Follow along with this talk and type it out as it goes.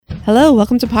Hello,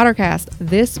 welcome to Pottercast.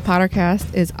 This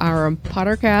Pottercast is our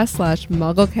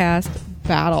Pottercast/MuggleCast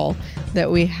battle that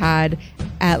we had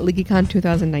at LeakyCon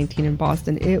 2019 in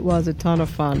Boston. It was a ton of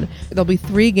fun. There'll be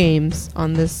 3 games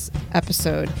on this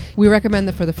episode. We recommend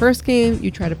that for the first game,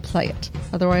 you try to play it.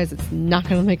 Otherwise, it's not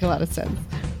going to make a lot of sense.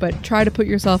 But try to put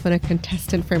yourself in a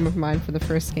contestant frame of mind for the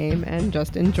first game and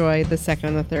just enjoy the second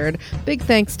and the third. Big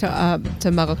thanks to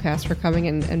MuggleCast for coming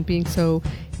in and being so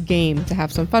game to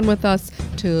have some fun with us,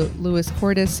 to Louis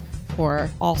Cordis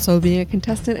for also being a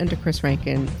contestant, and to Chris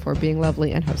Rankin for being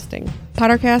lovely and hosting.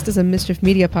 Pottercast is a Mischief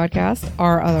Media podcast.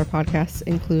 Our other podcasts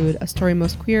include A Story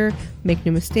Most Queer, Make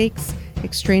No Mistakes,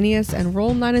 Extraneous, and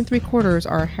Roll 9 3/4,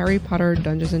 our Harry Potter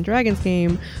Dungeons & Dragons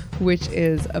game, which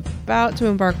is about to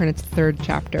embark on its 3rd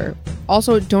chapter.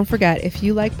 Also, don't forget, if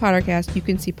you like Pottercast, you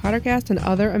can see Pottercast and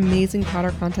other amazing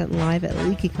Potter content live at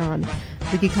LeakyCon.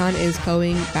 LeakyCon is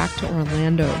going back to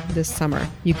Orlando this summer.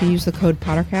 You can use the code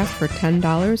Pottercast for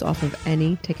 $10 off of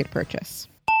any ticket purchase.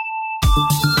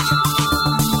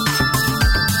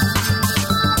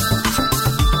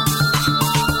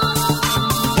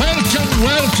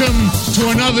 Welcome to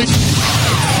another...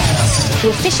 The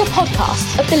official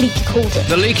podcast of The Leaky Cauldron.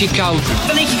 The Leaky Cauldron.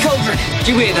 The Leaky Cauldron.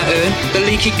 Do you hear that, Ern? The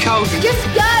Leaky Cauldron. Just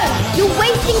go! You're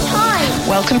wasting time!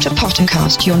 Welcome to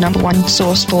Pottercast, your number one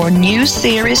source for news,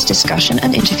 theories, discussion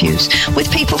and interviews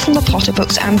with people from the Potter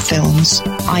books and films.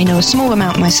 I know a small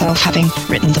amount myself, having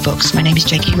written the books. My name is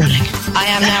J.K. Rowling. I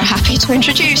am now happy to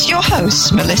introduce your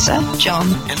hosts, Melissa,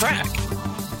 John and Frank.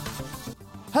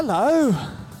 Hello.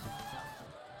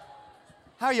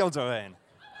 How are y'all doing?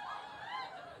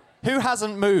 Who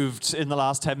hasn't moved in the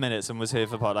last 10 minutes and was here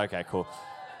for pod? Okay, cool.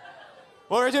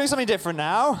 Well, we're doing something different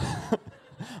now.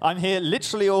 I'm here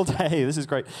literally all day. This is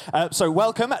great. So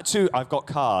welcome to... I've got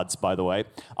cards, by the way.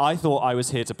 I thought I was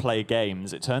here to play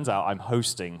games. It turns out I'm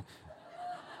hosting.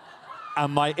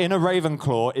 And my inner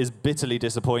Ravenclaw is bitterly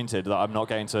disappointed that I'm not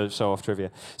going to show off trivia.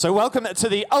 So welcome to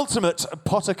the ultimate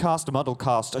Pottercast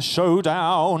Muddlecast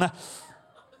showdown.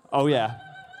 Oh, yeah.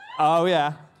 Oh,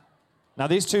 yeah. Now,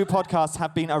 these 2 podcasts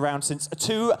have been around since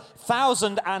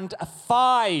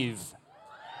 2005.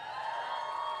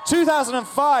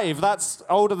 2005, that's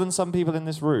older than some people in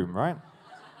this room, right?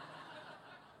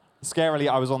 Scarily,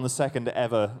 I was on the 2nd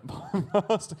ever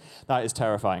podcast. That is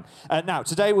terrifying. Now,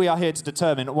 today we are here to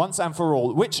determine once and for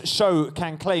all which show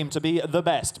can claim to be the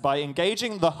best by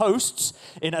engaging the hosts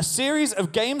in a series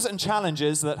of games and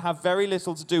challenges that have very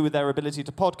little to do with their ability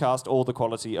to podcast or the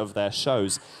quality of their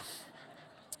shows.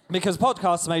 Because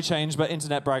podcasts may change, but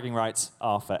internet bragging rights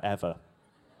are forever.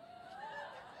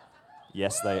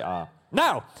 Yes, they are.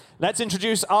 Now, let's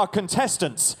introduce our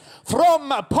contestants. From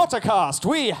Pottercast,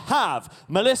 we have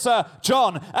Melissa,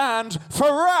 John, and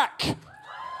Farak.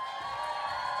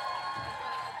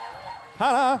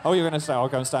 Hello. Oh, you're going to stay. I'll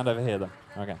go and stand over here, then.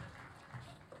 Okay.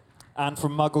 And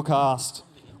from MuggleCast,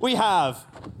 we have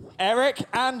Eric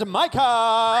and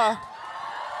Micah.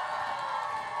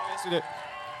 Yes, we do.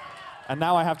 And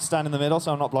now I have to stand in the middle,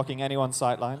 so I'm not blocking anyone's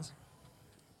sight lines.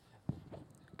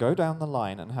 Go down the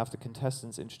line and have the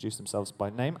contestants introduce themselves by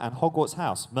name and Hogwarts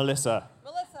house. Melissa.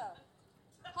 Melissa.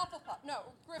 Hufflepuff.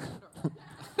 No, Gryffindor.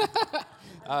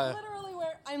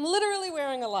 I'm literally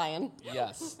wearing a lion.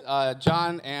 Yes.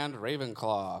 John and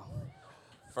Ravenclaw.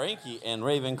 Frankie and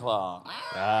Ravenclaw.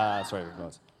 That's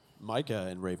Ravenclaw. Micah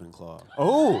and Ravenclaw.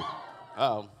 Oh.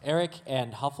 Oh. Eric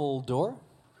and Huffledore.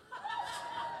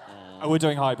 Oh, we're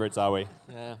doing hybrids, are we?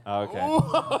 Yeah. Okay.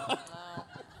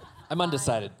 I'm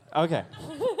undecided. Okay.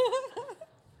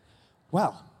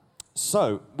 Well,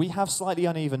 so we have slightly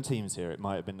uneven teams here. It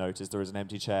might have been noticed there is an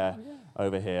empty chair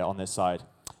over here on this side.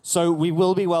 So we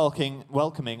will be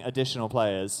welcoming additional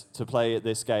players to play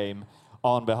this game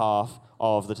on behalf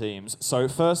of the teams. So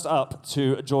first up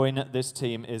to join this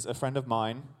team is a friend of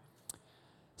mine,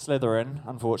 Slytherin,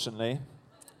 unfortunately.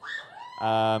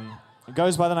 It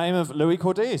goes by the name of Louis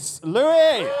Cordis.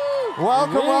 Louis!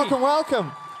 Welcome, Louis. welcome,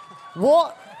 welcome.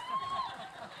 What?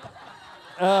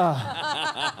 Oh,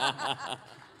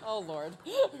 Lord.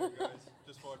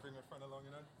 Just thought I'd bring my friend along,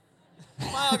 you know.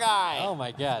 Smile guy. Oh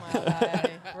my God.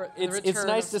 It's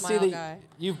nice to see that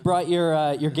you've brought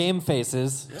your game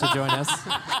faces to join us.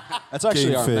 That's actually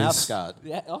Game our face. mascot.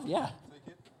 Yeah. Oh yeah.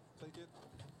 Take it.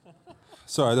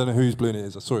 Sorry, I don't know whose balloon it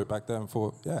is. I saw it back there and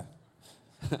thought, yeah.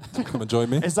 Come and join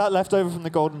me. Is that left over from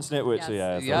the Golden Snitwich?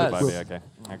 Yes. Yeah, I thought Yes. it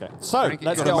might be. Okay. So, let's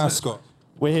Got get a on. mascot.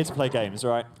 We're here to play games,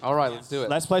 right? All right, let's do it.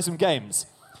 Let's play some games.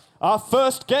 Our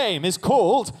first game is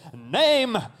called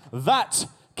Name That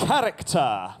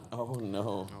Character. Oh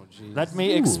no. Oh, jeez. Let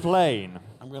me explain.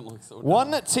 I'm gonna look so.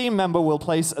 One team member will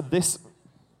place this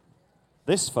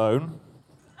phone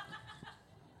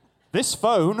this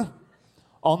phone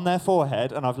on their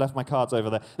forehead, and I've left my cards over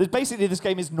there. Basically, this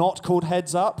game is not called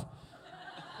Heads Up.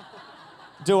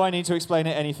 Do I need to explain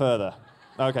it any further?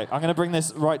 Okay, I'm going to bring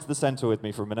this right to the center with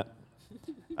me for a minute.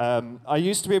 I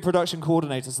used to be a production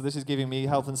coordinator, so this is giving me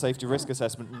health and safety risk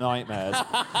assessment nightmares.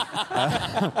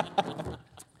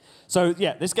 So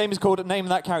yeah, this game is called Name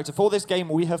That Character. For this game,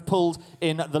 we have pulled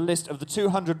in the list of the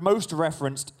 200 most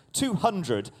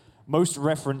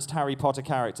referenced Harry Potter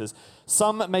characters.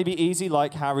 Some may be easy,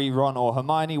 like Harry, Ron, or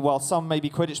Hermione, while some may be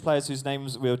Quidditch players whose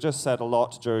names we have just said a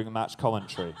lot during match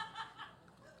commentary.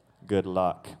 Good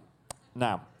luck.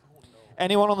 Now,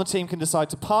 anyone on the team can decide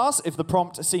to pass if the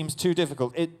prompt seems too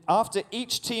difficult. After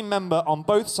each team member on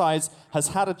both sides has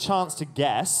had a chance to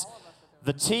guess,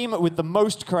 the team with the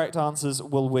most correct answers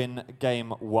will win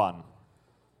game 1.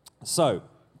 So,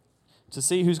 to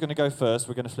see who's going to go first,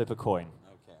 we're going to flip a coin.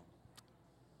 Okay.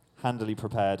 Handily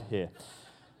prepared here.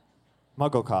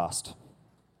 Mugglecast.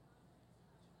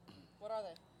 What are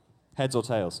they? Heads or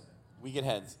tails? We get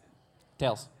heads.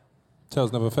 Tails.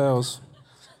 Tails never fails.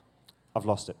 I've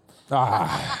lost it.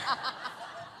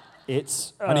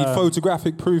 It's. I need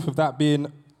photographic proof of that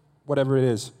being whatever it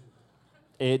is.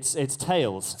 It's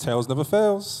tails. Tails never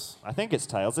fails. I think it's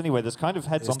tails. Anyway, there's kind of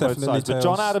heads It's on both definitely sides. But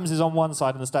John tails. Adams is on one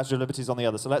side and the Statue of Liberty is on the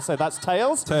other. So let's say that's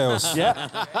tails. Tails. Yeah.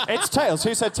 It's tails.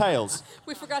 Who said tails?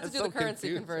 We forgot to do the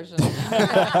currency conversion.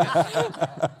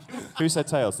 Who said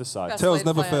tails? This side. Best Tails laid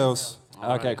never plans. fails.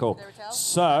 Okay, cool. They were tails?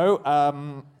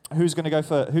 So, who's going to go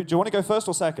first? Do you want to go first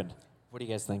or second? What do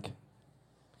you guys think?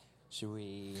 Should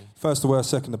we? First the worst,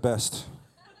 second the best.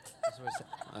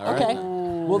 Okay.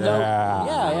 We'll know.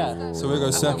 Yeah. So we'll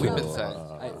go second.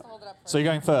 So you're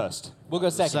going first. We'll go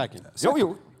second.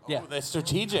 Yeah. Oh, that's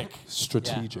strategic.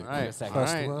 Strategic. All right. Second.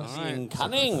 First All the right. worst. All right.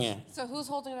 Cunning. So who's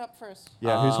holding it up first?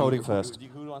 Yeah, who's holding first?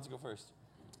 Who wants to go first?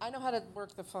 I know how to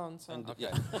work the phone, so.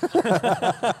 Yeah.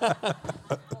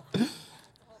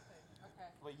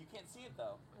 Wait, you can't see it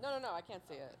though. No, I can't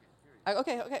see it.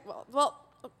 Okay. Well.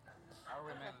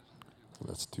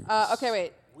 Let's do Okay,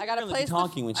 wait. I gotta gonna be place.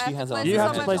 talking when she has it on You This have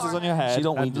on to my place this on your head She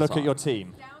don't and leave this look at on. your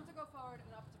team. Down to go forward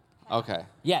and up to pass. Okay.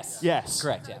 Yes. Yes.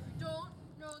 Correct. Yeah. Don't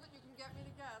know that you can get me to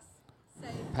guess.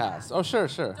 Say Pass. Oh, sure.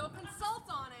 Don't consult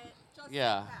on it. Just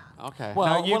Yeah. say pass. Okay. Well,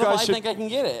 Now, you what if guys I should- think I can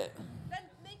get it? Then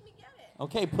make me get it.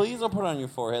 Okay, please don't put it on your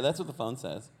forehead. That's what the phone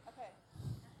says. Okay.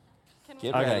 Can we?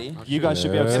 Get Okay. ready. You guys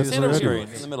should be able to see Yes, this on the ready. screen.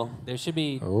 In the middle. There should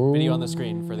be video on the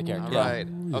screen for the character. All right.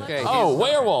 Okay. Oh,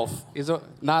 werewolf. He's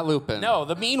not Lupin. No,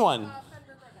 the mean one.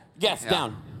 Yes, Yeah.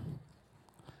 down.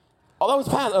 Oh, that was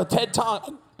pass. Ted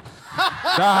Tong.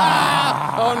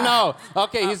 Oh no.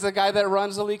 Okay, he's the guy that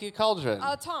runs the Leaky Cauldron.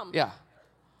 Tom. Yeah.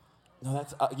 No,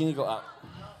 that's. You need to go out.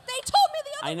 They told me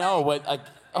the other I know, way. but.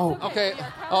 Oh. Okay.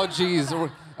 Oh, geez.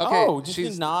 Okay. Oh, just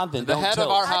she's nod then. the Don't head tilt.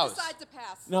 of our I house. decide to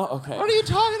pass. No, okay. What are you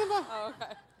talking about? Oh,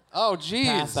 okay. Oh, geez.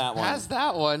 Pass that one. Pass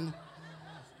that one.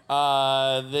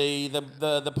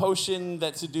 The potion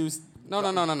that seduced. No.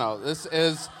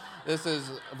 This is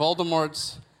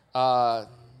Voldemort's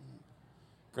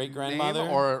Great name grandmother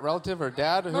or relative or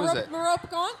dad. Who is it? Marope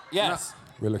gone? Yes.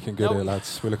 We're looking good No. here,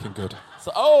 lads. We're looking good.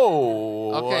 So,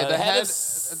 oh. Okay, the head.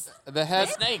 of The head.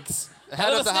 snakes.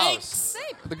 Head of the house. snakes.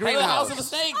 Snape. The Head of the house greenhouse. of the Oh,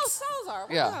 snakes. Salazar.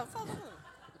 What Yeah. the hell? Salazar.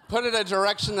 Put it a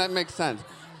direction that makes sense.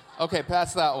 Okay,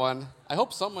 pass that one. I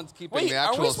hope someone's keeping Wait, the are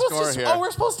actual we supposed score to? here. Oh,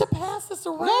 we're supposed to pass this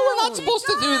around. No, we're not supposed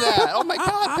to do that. Oh my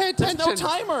God, pay There's attention. no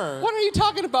timer. What are you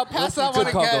talking about? Pass that one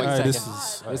Good call again. going Hey, second.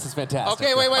 this This is fantastic.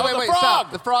 Okay, wait, Oh, the stop.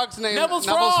 frog. The frog's name. Neville's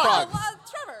frog. frog.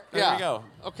 Trevor. There Yeah. we go.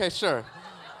 Okay, sure.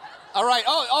 All right.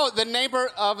 Oh, the neighbor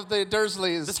of the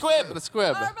Dursleys. The squib. The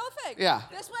squib. Malefic. Yeah.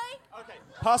 This way?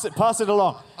 Pass it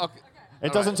along. Okay.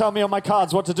 It doesn't tell me on my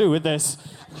cards what to do with this.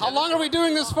 How long are we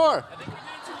doing this for?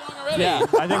 Yeah,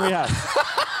 I think we have.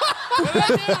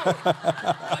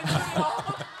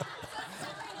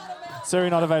 Siri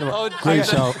not available. Oh, Great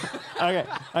shout. Okay.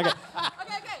 Okay.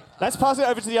 Let's pass it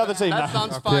over to the other team That now.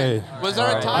 sounds Okay. fine. Was there a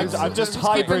Alright. time? I've just Who's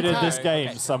keeping hybrided time? this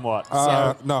game somewhat. No,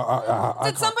 I Did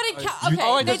can't. somebody count? you- Okay.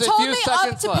 Oh, wait, they there's a told few me up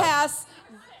seconds to left. pass,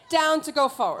 down to go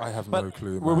forward. I have no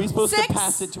clue. Were we man. supposed 6? to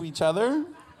pass it to each other?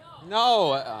 No.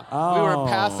 We were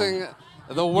passing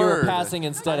the You word. were passing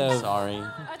instead of Sorry.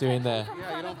 doing the.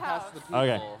 Yeah, you don't pass the people.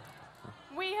 Okay.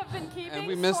 We have been keeping And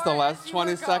we missed the score last as you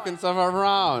 20 were going. seconds of our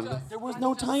round. There was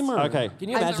no timer. Okay. Can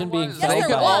you imagine being was. Yes, They there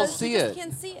could was. all You see just it.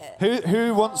 can't see it.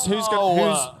 Who's Oh,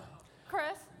 going? Chris,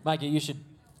 Micah, you should.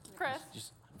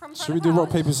 Chris, from Should we do rock,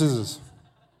 paper, scissors?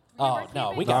 Oh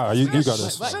no, we got. Nah, you got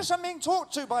this. Shush, I'm being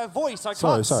talked to by a voice. I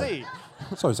Sorry, can't sorry.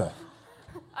 see. Sorry.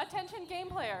 Attention game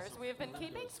players, we have been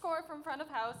keeping score from front of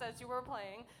house as you were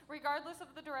playing, regardless of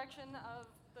the direction of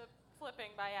the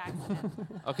flipping by accident.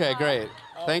 Okay, great.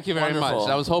 Thank you very Wonderful. much.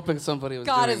 I was hoping somebody was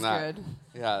God doing is that. good.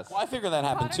 Yes. Well, I figured that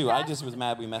happened too. I just was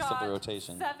mad we messed up the Got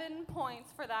rotation. 7 points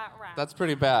for that round. That's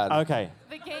pretty bad. Okay.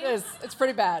 The game It's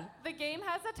pretty bad. The game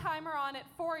has a timer on it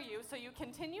for you, so you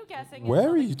continue guessing. Where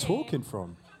until are the you game- talking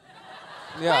from?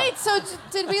 Yeah. Wait, so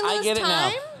did we lose get it now.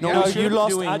 time? No, No, we should you be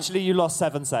lost. doing- Actually, you lost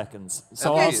 7 seconds.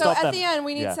 So Okay, I'll so stop at them. the end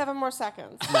we need Yeah. 7 more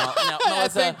seconds. No,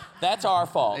 that's our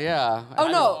fault. Yeah.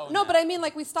 Oh no, but I mean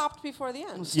like we stopped before the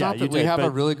end. Stop you it. We did, have a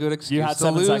but really good excuse You had to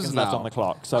 7 lose seconds left now. on the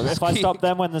clock. So if I stop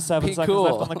them when there's 7 be seconds cool.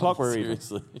 left on the clock, we're even.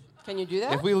 Seriously. Can you do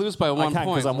that? If we lose by 1 I can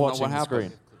point, because I'm we'll know watching what the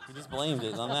happened. screen. You just blamed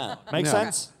it on that. Make Yeah.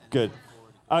 sense? Good.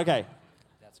 Okay.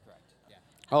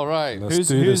 All right. Let's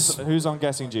do this. Who's on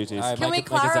guessing duties? Can we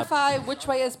clarify which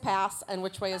way is pass and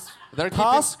which way is They're keeping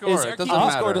Pass score. is It doesn't Keeping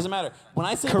matter. score doesn't matter. When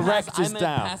I say Correct pass, I is meant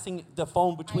down. passing the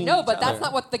phone between No, each but that's other.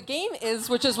 not what the game is,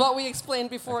 which is what we explained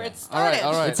before it All right, started.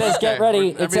 all right. It says get Okay, ready. we're-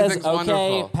 It says everything's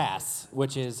okay, wonderful. pass,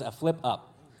 which is a flip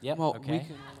up. Yep. Well, we okay.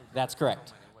 can- That's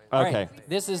correct. All right, Okay.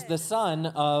 This is the son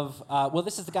of. Well,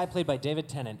 this is the guy played by David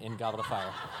Tennant in Goblet of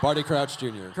Fire. Barty Crouch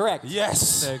Jr. Correct. Yes.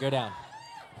 So go down.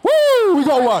 Woo! We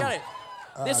got Got one. it.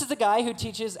 This is the guy who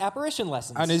teaches apparition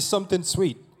lessons. And it's something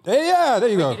sweet. Hey, yeah, there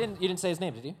you go. You didn't say his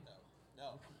name, did you?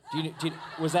 No.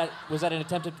 Was that an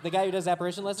attempt at the guy who does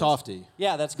apparition lessons? Tofty.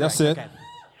 Yeah, that's correct. That's it.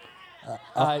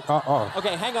 Okay.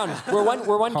 Okay, hang on.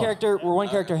 We're one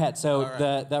character ahead. So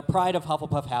the pride of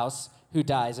Hufflepuff House who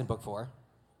dies in book 4.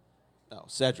 No,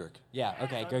 Cedric. Yeah.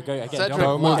 Okay. Go again. Cedric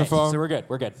don't what? microphone. So we're good.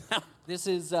 We're good. This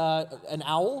is an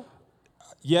owl.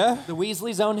 Yeah. The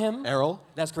Weasleys own him. Errol.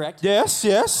 That's correct. Yes,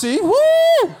 see? Woo!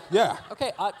 Yeah.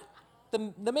 Okay.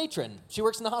 The matron. She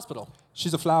works in the hospital.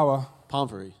 She's a flower.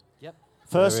 Pomfrey. Yep.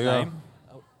 First There we go. name.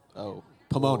 Oh,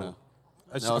 Pomona.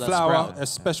 A No, that's flower, Sprout. a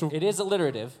special. It is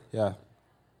alliterative. Yeah.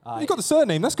 You got the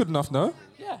surname. That's good enough, no?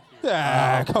 Yeah.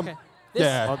 Yeah, come. This,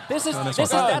 Yeah.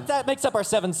 that makes up our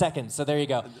 7 seconds. So there you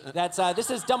go. This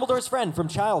is Dumbledore's friend from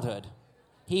childhood.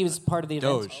 He was part of the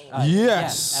event. Doge.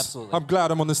 Yes. absolutely. I'm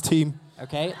glad I'm on this team.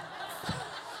 Okay.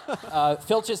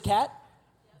 Filch's cat.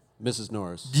 Mrs.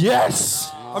 Norris.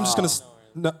 Yes. I'm just gonna.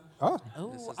 No. Ah.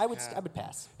 Oh, I would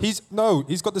pass. He's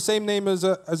got the same name as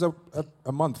a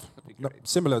month. No,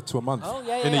 similar to a month Oh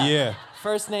yeah. in a year.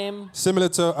 First name. Similar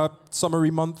to a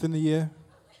summary month in the year.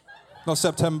 Not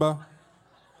September.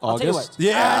 I'll tell you August. what.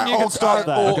 Yeah. And you can start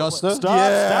there. Augusta. Stop,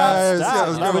 Yes, stop, yeah, stop. that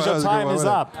was That good was one, your that was a good time one, is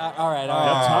wasn't up. All right.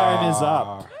 Your time is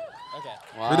up. Okay.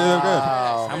 We did good.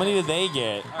 How many did they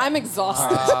get? I'm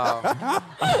exhausted.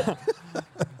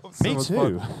 Me much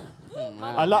too.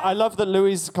 I love that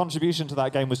Louis' contribution to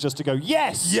that game was just to go,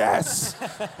 yes! Yes.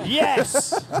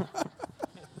 Yes!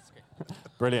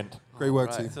 Brilliant. Great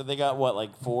work, team. So they got what,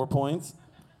 like 4 points?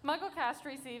 MuggleCast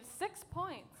receives 6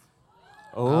 points.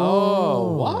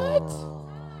 Oh, what?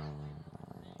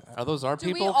 Are those our Do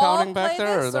we people all counting play back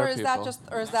there, or this, their or is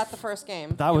people? that the first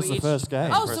game? That was the first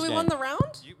game. Oh, First so we game. won the round?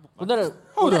 Well, no.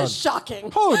 Hold That on. is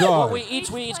shocking. Hold Well, on. we each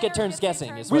get turns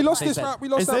guessing. Is We what lost they this said. round. We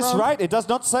lost Is that this round. right? It does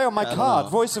not say on my card.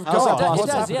 Voice of Oh, God. it does,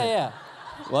 What's yeah, happening?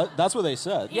 What? That's what they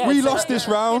said. Yeah, We it's- lost this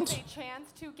round. Gets a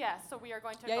chance to guess, so we are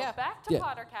going to Yeah, go yeah. back to Yeah.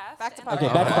 Pottercast. Back to and Okay,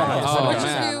 Pottercast. back to podcast. Oh, Which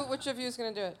man. which of you is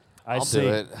going to do it? I I'll see. do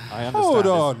it. I understand. Hold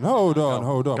this. on.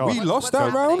 Hold on. Go We on. lost What's that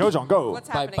happening? round. Go, John, go. What's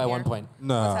By happening here? 1 point.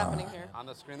 Nah. What's happening here? On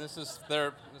the screen, this is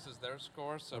their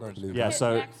score. So we're just- Yeah, Hit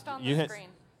so next on you the hit. screen.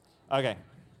 Okay.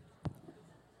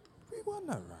 We won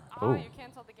that round. Oh, you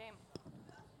canceled the game.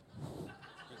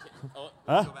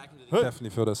 Huh? Definitely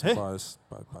feel that's biased.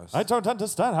 I don't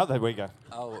understand how. There we go.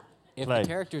 Oh, if Play. the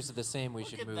characters are the same, we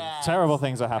should move. Terrible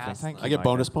things are happening. Past Thank you. I get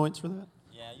Michael. bonus points for that?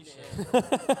 Yeah, you should.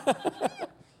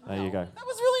 There you go. That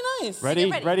was really nice.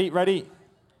 Ready? Ready?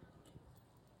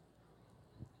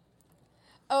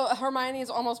 Oh, Hermione's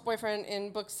almost boyfriend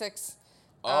in book 6.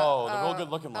 Oh, the real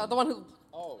good-looking one. The one who.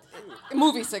 Oh, shoot.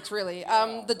 Movie 6, really.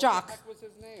 The jock.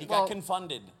 He Well, got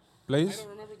confunded. Blaze?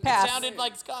 Pass. It sounded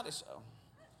like Scottish, though.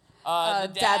 The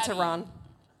Dad to daddy. Ron.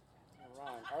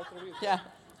 Arthur Weasley. Yeah.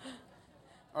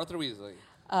 Arthur Weasley.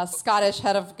 Scottish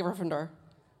head of Gryffindor.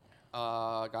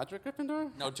 Godric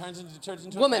Gryffindor? No, turns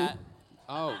into Woman. a cat.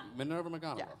 Oh, Minerva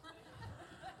McGonagall. Yeah.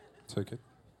 Take it.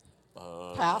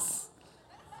 Pass.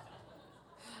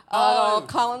 Oh.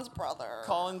 Colin's brother.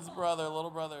 Colin's brother, little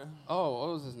brother. Oh, what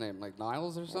was his name? Like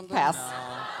Niles or something? Pass.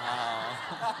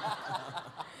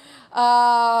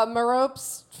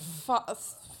 Merope's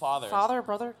Father. father,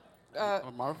 brother.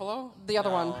 Marvolo? The other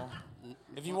one.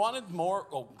 If you wanted more,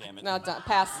 oh damn it. No,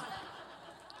 pass.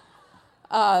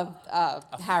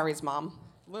 Harry's mom.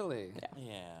 Lily.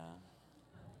 Yeah.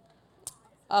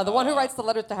 The one who writes the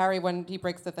letter to Harry when he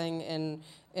breaks the thing in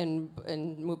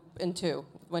 2,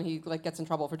 when he like gets in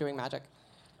trouble for doing magic.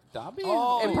 Dobby?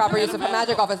 Improper use of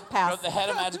magic office. Pass. The head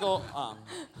of magical.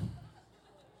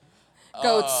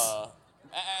 Goats.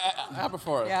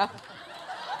 Aberforth. Yeah.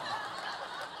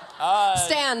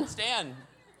 Stan. Stan.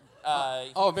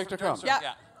 Victor Crumb.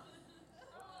 Yeah.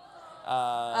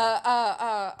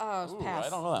 Ooh, Pass. I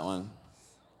don't know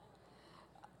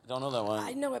that one.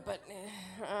 I know it, but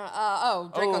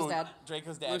Draco's dad.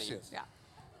 Draco's daddy. Lucius. Yeah.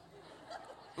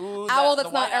 Ooh, Owl the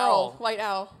that's not white Errol. owl. White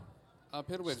owl.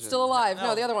 Pidwidgeon. Still alive.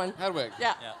 No, the other one. Hedwig.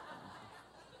 Yeah.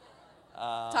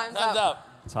 Time's up.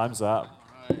 Time's up.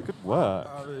 Good work.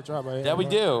 Really try, mate. Yeah, we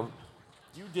do.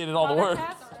 You did it all the work.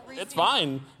 It's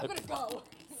fine. I'm gonna go.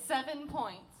 7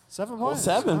 points. 7 Well, points.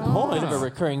 7 points. Bit of a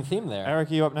recurring theme there.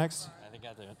 Eric, are you up next? I think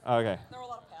I did. Okay. There were a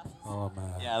lot of passes. Oh,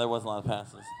 man. Yeah, there was a lot of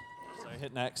passes. So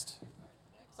hit next.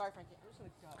 Sorry, Frankie.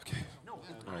 I'm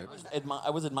just gonna go. I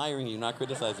was admiring you, not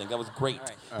criticizing. That was great.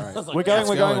 All right. I was like, We're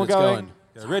going.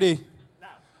 Yeah, ready?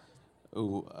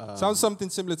 Ooh, Sounds something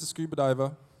similar to scuba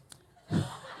diver. I'm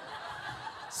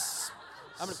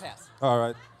gonna pass. All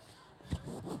right.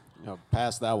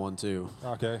 pass that one too.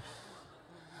 Okay.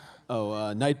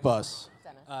 Oh, Night Bus.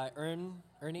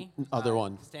 Ernie. Other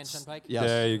one. Stan Shunpike. Yes.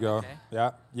 There you go. Okay.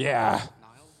 Yeah. Yeah.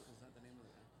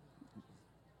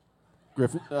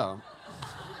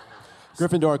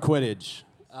 Gryffindor Quidditch.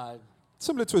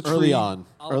 Similar to a tree. Early on.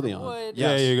 Oliver Early on. Wood.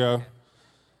 There you go. Okay.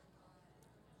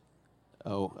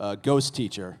 Oh, Ghost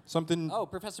Teacher. Something. Oh,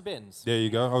 Professor Binns. There you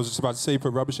go. I was just about to say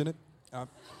put rubbish in it.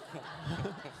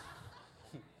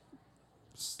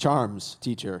 Charms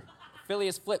Teacher.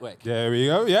 Phileas Flitwick. There we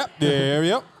go. Yep. There we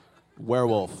go.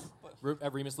 Werewolf.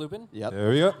 Remus Lupin. Yep. There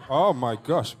we go. Oh my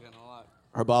gosh.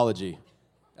 Herbology.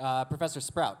 Professor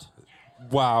Sprout.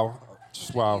 Wow.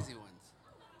 Just wow.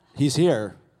 He's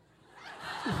here.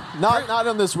 Not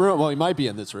in this room. Well, he might be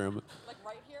in this room.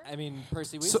 I mean,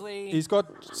 Percy So Weasley. he's got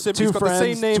Two he's got friends,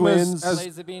 the same name twins. as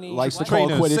Blaze Zabini. Likes to What? call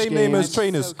trainers. Quidditch Same games. name as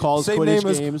trainers. Calls same Quidditch name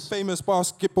as games. famous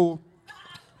basketball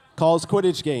Calls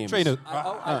Quidditch games. trainer.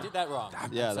 I did that wrong.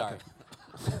 Yeah, Sorry.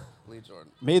 Lee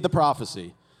Jordan. Made the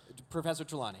prophecy. Professor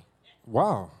Trelawney.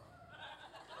 Wow.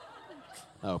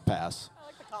 Oh, pass.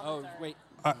 Oh, wait.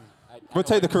 We'll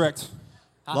take the correct.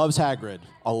 Loves Hagrid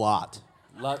a lot.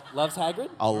 Loves Hagrid?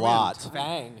 A lot.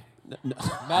 Fang.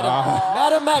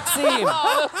 Madam Maxime.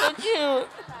 Oh, so cute.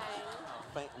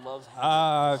 Loves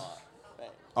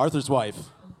Arthur's wife.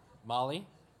 Molly.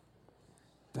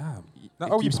 Damn. It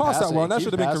No, we keeps passed that passing, one. That keeps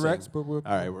should have been passing. correct. But we're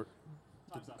All right, we're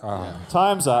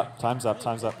Time's up. Time's up.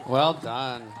 Time's up. Well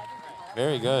done.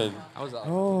 Very good. I was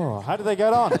Oh, how did they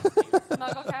get on?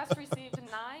 Mugglecast received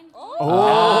 9.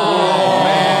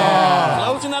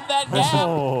 Closing up that gap.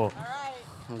 Oh.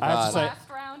 I have to say, Last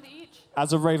round each.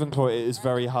 as a Ravenclaw, it is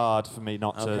very hard for me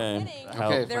not to Okay. help.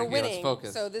 Okay. They're Frankie, let's winning,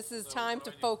 focus. so this is time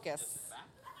to focus.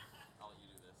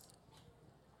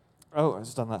 Oh, I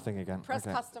just done that thing again. Press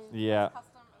Okay. custom. Yeah. Press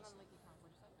custom, and then leaky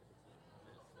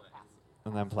conflict.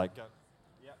 And then play. Go.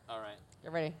 All right.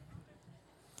 Get ready.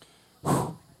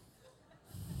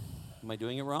 Am I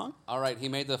doing it wrong? All right, he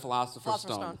made the Philosopher's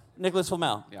Philosopher's Stone. Stone. Nicholas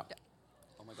Flamel. Yeah.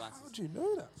 Oh, my glasses. How'd you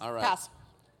know that? All right. Pass.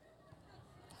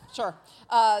 Sure.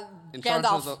 In charge,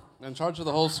 Gandalf. of the, in charge of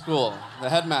the whole school, the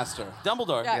headmaster.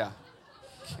 Dumbledore. Yeah.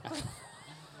 Yeah.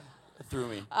 Through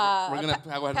me. We're gonna go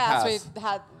ahead and Pass. pass. We've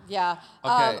had, yeah.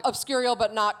 Okay. Obscurial,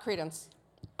 but not Credence.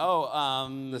 Oh,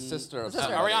 The sister of The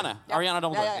sister. Ariana. Yeah. Ariana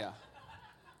Dumbledore. Yeah, Yeah.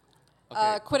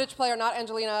 Okay. Quidditch player, not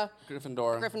Angelina.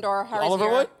 Gryffindor. Gryffindor. Harry's Oliver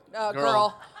here. Wood?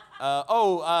 Girl.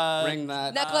 Ring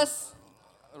that. Necklace.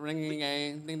 Ringing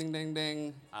a ding ding ding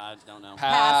ding. I don't know.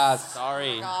 Pass.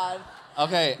 Sorry. God.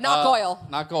 Okay. Not Goyle.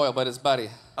 Not Goyle, but his buddy.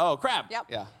 Oh, crap. Yep.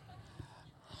 Yeah.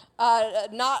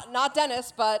 Not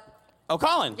Dennis, but Oh,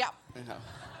 Colin. yeah. Yeah.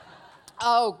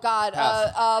 Oh God.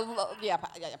 Pass. Yeah.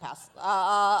 Pass. He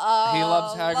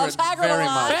loves Hagrid, loves Hagrid very a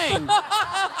lot. Bang.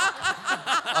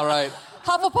 All right.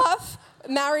 Hufflepuff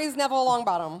marries Neville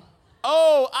Longbottom.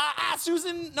 Oh,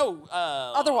 Susan. No.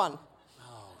 Other one.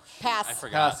 Pass. I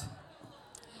forgot.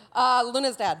 Pass.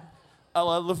 Luna's dad.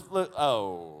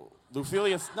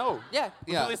 Luphilius. No. Yeah.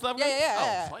 Yeah. Luphilius Lovegood?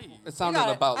 Yeah. Oh, sweet. It sounded You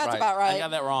got it. about That's right. about right. I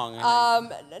got that wrong. I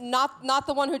think. Not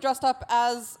the one who dressed up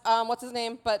as what's his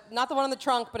name, but not the one in the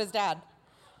trunk, but his dad.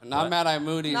 Not Mad Eye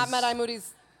Moody's. Not Mad Eye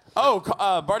Moody's. Oh,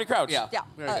 Barty Crouch. Yeah. Yeah.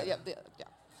 Very good. Yeah.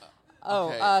 Oh,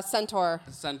 Okay. Centaur.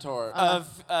 Centaur.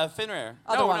 Finrare.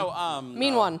 Other one. No.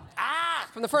 Mean one.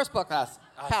 From the first book. Pass.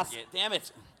 Pass. Forget. Damn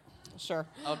it. Sure.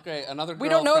 Okay. Another. We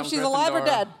girl don't know if from she's alive or Gryffindor.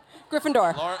 dead.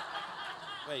 Gryffindor. Laura.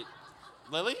 Wait.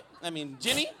 Lily? I mean,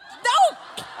 Ginny? No!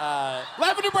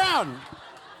 Lavender Brown.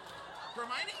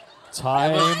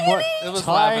 Time It was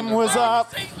time Lavender was Brown.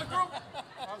 up.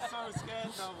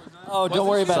 Oh, don't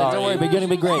worry about it. Don't worry. It's going to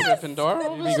be great. Gryffindor?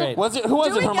 It'll be great. Who was it, It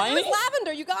Hermione? was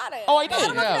Lavender. You got it. Oh, I did. I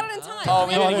don't know if you got it in time. Oh,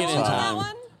 maybe I Did didn't you get it in get that time.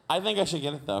 one? I think I should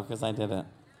get it, though, because I did it.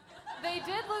 They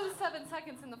did lose 7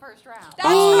 seconds in the first round. That's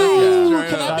right. Yeah.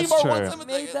 Can I be That's more true. one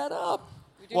made that up.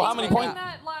 do Well, how need many to points? In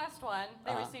that last one,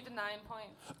 they received 9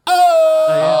 points.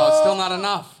 Oh, it's still not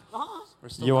enough. We're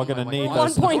still You are down going by to need one.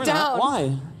 those. 1 point down.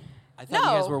 Why? I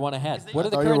thought you guys were one ahead. What are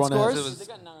the thought you were current one ahead. scores? They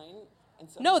got 9 and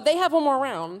 7. No, they have one more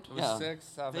round. It was Yeah. 6,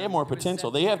 7. They have more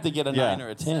potential. They have to get a 9 or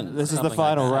a 10. This is the something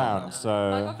final like that. round,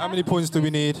 so How many points do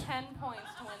we need? 10 points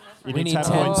to win this you round. need need 10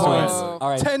 10 points points. to win. All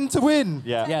right. 10 to win.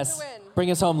 Yeah. Yes. to win. Bring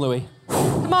us home, Louis.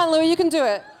 Come on, Louis, you can do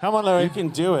it. Come on, Louis. You can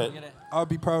do it. I'd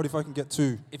be proud if I can get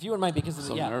 2. If you wouldn't mind, because of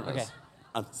So the nervous.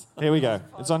 Okay. Here we go.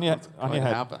 It's on your What head.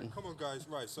 happened? Come on, guys.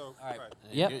 Right, so. All right. right.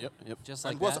 Yep. Just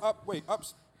like And what's that. up? Wait,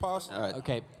 ups, pass. All right.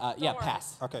 Okay. Yeah.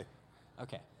 Pass. Okay.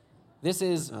 Okay. This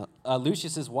is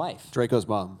Lucius's wife. Draco's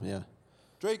mom. Yeah.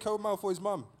 Draco Malfoy's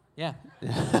mum. Yeah.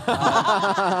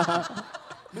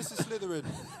 Mrs. Slytherin.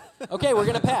 Okay, we're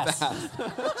gonna pass.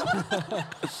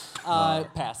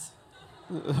 Pass.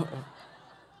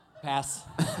 Pass.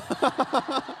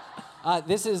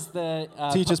 This is the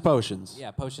Teaches potions.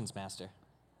 Yeah, potions master.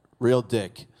 Real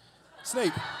dick.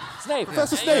 Snape. Snape.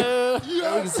 Professor Snape.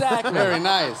 Exactly. Very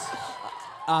nice.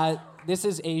 This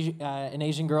is an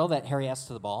Asian girl that Harry asks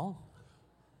to the ball.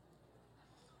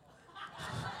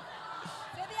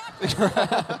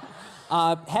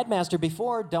 Headmaster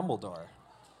before Dumbledore.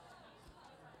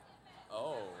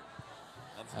 Oh.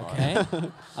 That's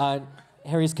Okay.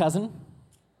 Harry's cousin.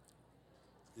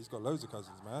 He's got loads of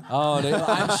cousins, man. Oh,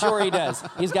 I'm sure he does.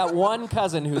 He's got one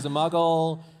cousin who's a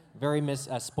muggle, very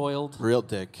spoiled. Real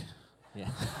dick. Yeah.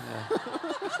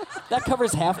 That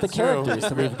covers half the characters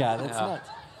that we've got. That's nuts.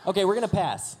 Okay, we're going to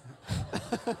pass.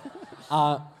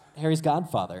 Harry's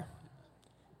godfather.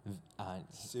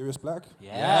 Sirius Black.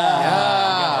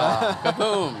 Yeah.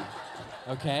 Kaboom.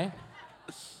 Okay.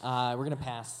 We're going to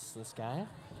pass this guy.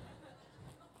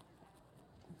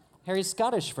 Harry's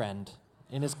Scottish friend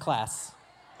in his class.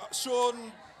 Sean.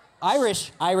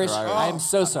 Irish. Irish. I'm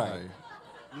so sorry.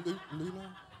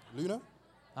 Luna?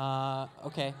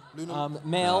 Okay. Luna?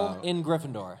 Male in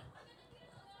Gryffindor.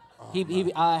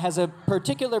 He has a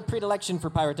particular predilection for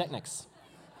pyrotechnics.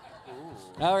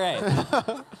 All right.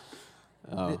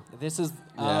 This is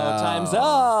time's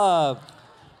up.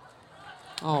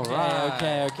 All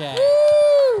right. Okay.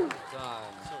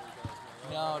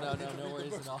 Done. No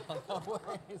worries at all. No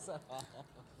worries at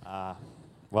all.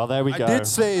 Well, there we go. I did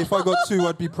say if I got 2,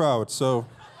 I'd be proud, so.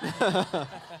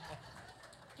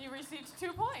 He received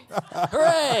 2 points.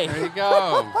 Hooray! There you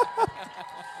go.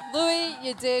 Louis,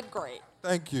 you did great.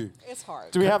 Thank you. It's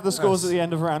hard. Do we have the scores at the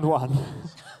end of round 1?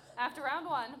 After round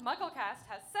 1, Mugglecast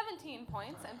has 17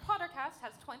 points and Pottercast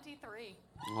has 23.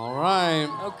 All right.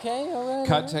 Okay, all right.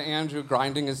 Cut to Andrew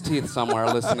grinding his teeth somewhere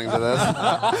listening to this.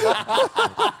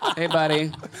 Hey,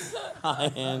 buddy. Hi,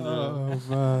 Andrew.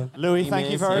 Louis, thank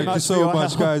you very Thank you much so for your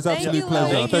much, help. guys. Thank Absolute you,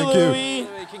 pleasure. Louis. Thank you. Louis.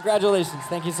 Congratulations.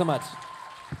 Thank you so much.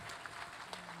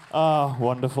 Oh,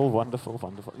 wonderful, wonderful,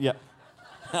 wonderful. Yeah.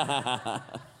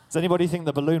 Does anybody think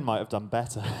the balloon might have done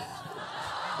better?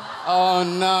 Oh,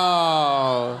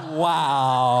 no.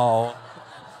 Wow.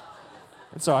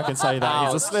 So I can say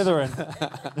that. He's a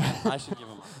Slytherin. I should give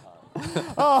him a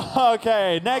hug. Oh,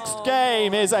 okay, next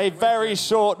game is a very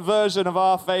short version of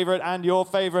our favorite and your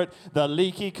favorite, the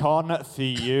Leaky Con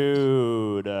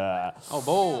feud. Oh,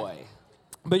 boy.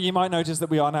 But you might notice that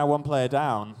we are now 1 player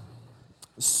down.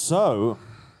 So,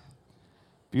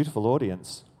 beautiful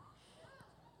audience.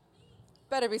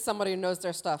 Better be somebody who knows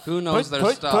their stuff. Who knows their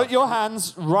stuff? Put your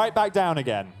hands right back down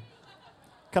again.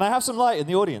 Can I have some light in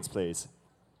the audience, please?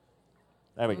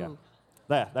 There we go.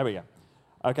 There we go.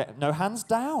 Okay, no, hands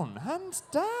down. Hands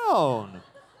down.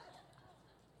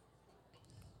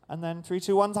 And then 3,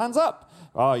 2, 1, hands up.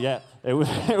 Oh, yeah, it was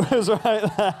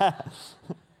right there.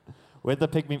 With the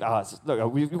pygmy.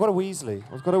 Look, we've got a Weasley.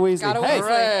 We've got a Weasley. Got a hey,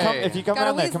 Weasley. come, if you come Got a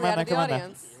around there, Weasley come out around there, of the come around there.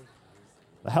 audience.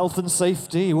 The health and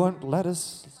safety won't let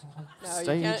us No, stage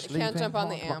you can't leaping. jump on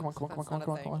the Come amp. Come on. That's not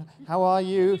a thing. How are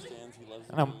you?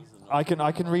 I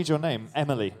can read your name,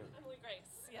 Emily. Emily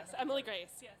Grace. Yes, Emily Grace.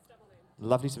 Yes, double name.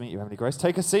 Lovely to meet you, Emily Grace.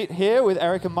 Take a seat here with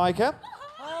Eric and Micah.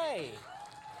 Hi.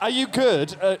 Are you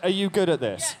good? Are you good at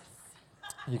this? Yes.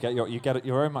 You get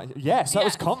your own mic. Yes, that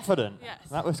was Yes. confident. Yes.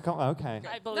 That was okay.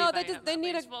 I believe No, I they am, they at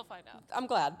need least. a. We'll find out. I'm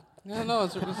glad. Yeah, no,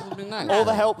 this will be nice. All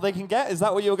the help they can get. Is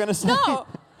that what you were going to say? No,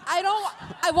 I don't.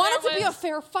 I want it There to be a was-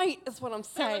 fair fight. Is what I'm There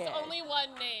saying. was only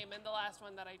one name in the last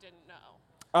one that I didn't know.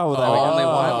 Oh, there we go. Only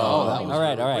one? Oh, that was All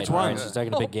right. Which All one? right, she's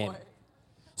taking a big game.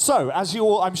 So,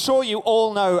 I'm sure you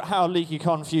all know how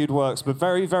LeakyCon Feud works, but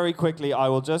very, very quickly, I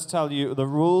will just tell you the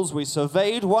rules. We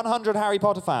surveyed 100 Harry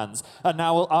Potter fans, and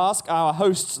now we'll ask our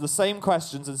hosts the same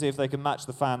questions and see if they can match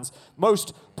the fans'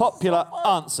 most popular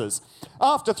answers.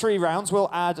 After 3 rounds, we'll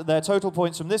add their total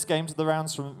points from this game to the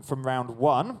rounds from round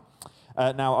 1.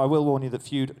 Now, I will warn you that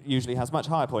Feud usually has much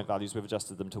higher point values. We've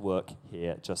adjusted them to work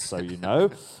here, just so you know.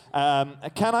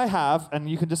 Can I have, and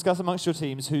you can discuss amongst your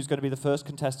teams, who's going to be the first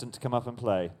contestant to come up and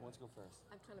play?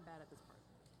 I'm kind of bad at this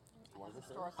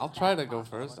part. I'll try to go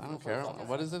first. I don't care.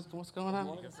 What is this? What's going on?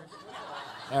 All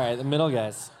right, the middle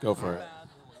guys. Go for it.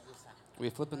 We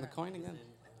flipping the coin again?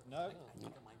 No.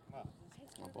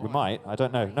 We might. I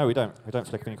don't know. No, we don't. We don't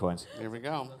flip any coins. Here we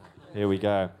go. Here we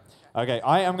go. Okay,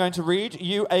 I am going to read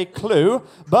you a clue.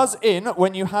 Buzz in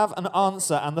when you have an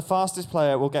answer, and the fastest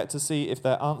player will get to see if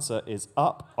their answer is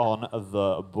up on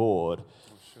the board.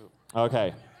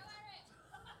 Okay.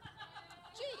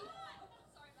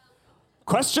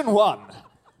 Question 1.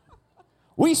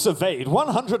 We surveyed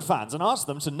 100 fans and asked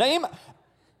them to name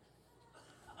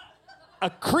a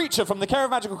creature from the Care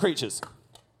of Magical Creatures.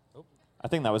 I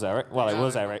think that was Eric. Well, it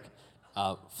was Eric.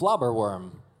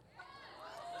 Flubberworm.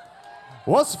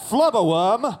 Was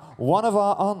Flubberworm one of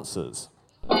our answers?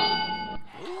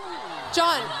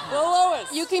 John,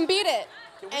 you can beat it.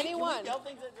 Anyone?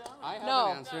 I have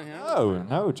No. an answer here.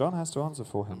 No, John has to answer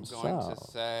for I'm himself. going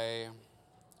to say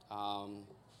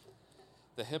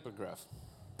the hippogriff.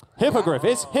 Hippogriff.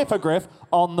 Is Hippogriff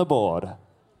on the board?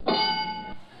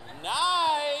 Nice.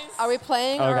 Are we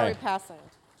playing or are Okay. we passing?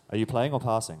 Are you playing or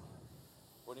passing?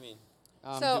 What do you mean?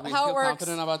 So do we how feel it works?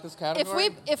 confident about this category?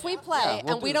 If we play Yeah,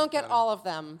 we'll and we do don't get better. all of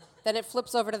them, then it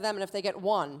flips over to them, and if they get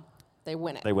 1, they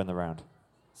win it. They win the round.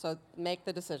 So make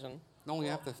the decision. No, we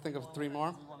have to think of 3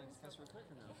 more. What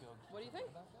do you think?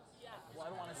 Well, I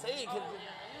don't want to say it.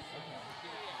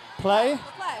 Play?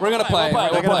 We're gonna play.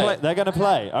 They're gonna play. They're gonna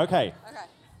play. Okay.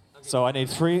 So I need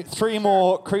three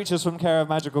more creatures from Care of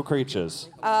Magical Creatures.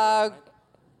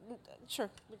 Sure.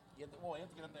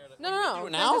 No. Do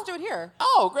it now? Let's just do it here.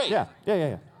 Oh, great. Yeah.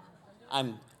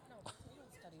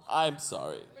 I'm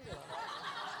sorry.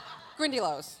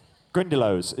 Grindylows.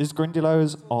 Grindylows. Is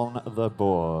Grindylows on the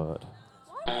board?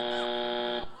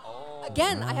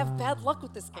 Again, I have bad luck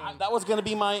with this game. That was gonna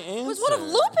be my answer. It was one of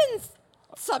Lupin's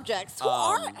subjects. Who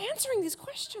are answering these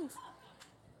questions?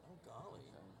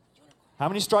 How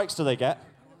many strikes do they get?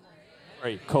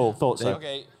 3. Cool. Thought so.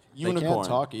 Okay. They can't Unicorn.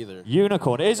 talk either.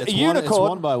 Unicorn. Is a It's unicorn? One, it's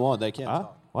 1 by 1. They can't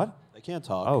talk. What? They can't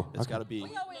talk. Oh, It's okay. got to be.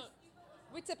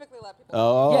 We typically let people.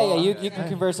 Oh. Yeah, you can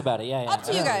converse about it. Yeah. Up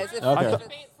to you guys. If Okay.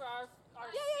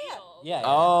 Yeah.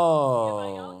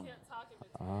 Oh.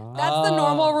 That's the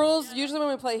normal rules. Usually when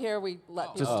we play here, we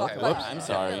let people talk. okay. But- Whoops. I'm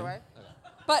sorry.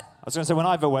 But I was going to say when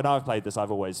I've played this,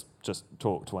 I've always just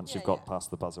talked once you've got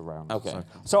past the buzzer round. Okay.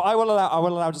 So I will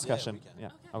allow discussion. Yeah.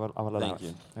 I will allow Thank it.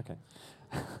 you. Okay.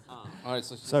 All right,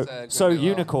 so she So said so Grindylow.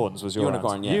 unicorns was your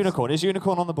Unicorn, answer. yes. Unicorn. Is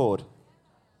unicorn on the board?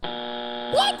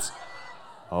 What?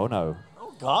 Oh no.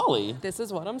 Oh, golly. this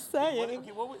is what I'm saying.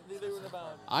 What were they were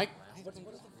about?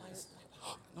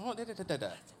 No, da.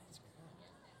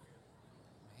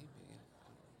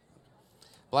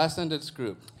 Blast ended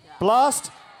Scroop.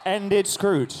 Blast ended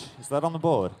Scrooge. Is that on the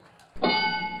board? Good.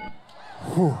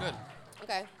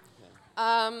 Okay.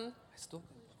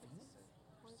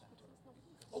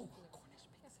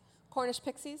 Cornish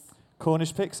pixies.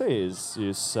 Cornish pixies.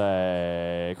 You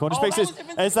say Cornish Oh, that pixies. was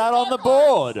even Is that on the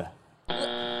board?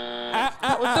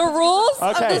 The rules Okay.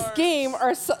 of this game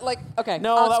are so, like okay.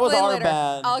 No, I'll that was explain our later.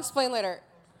 bad. I'll explain later.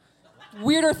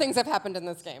 Weirder things have happened in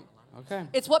this game. Okay.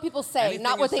 It's what people say, Anything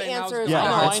not you what the say now is answers Yeah,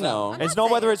 are. I know. It's not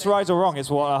whether it's right or wrong. It's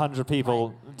what 100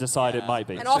 people decide it might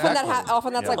be. And often Exactly.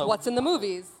 often that's Yeah. like what's in the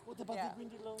movies.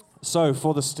 So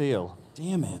for the steal,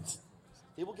 Damn it.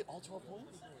 They will get all 12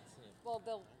 points? Well,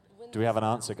 they'll win. do we have an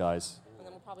answer, guys? And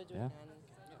then we'll probably do Yeah. it again.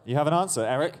 You have an answer,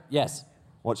 Eric? Yes.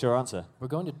 What's your answer? We're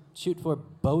going to shoot for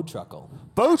Bowtruckle.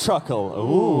 Bowtruckle.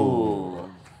 Ooh.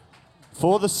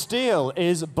 For the steal,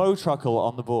 is Bowtruckle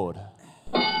on the board?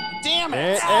 Damn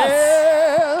It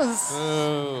it. is.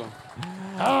 Ooh.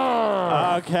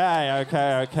 Okay.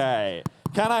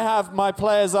 Can I have my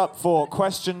players up for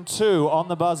question 2 on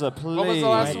the buzzer, please? What was the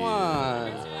last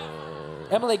one?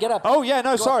 Emily, get up. Oh yeah,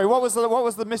 no, sorry. What was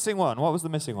the missing one?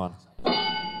 Niffler.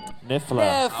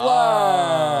 It's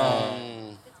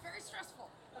very stressful.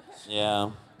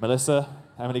 Yeah. Melissa,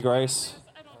 Emily Grace.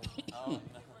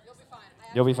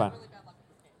 You'll be fine.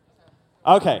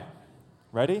 Okay.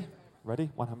 Ready? One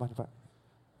hand behind your back.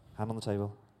 Hand on the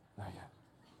table. There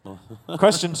you go.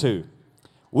 Question 2.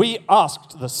 We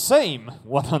asked the same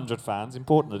 100 fans,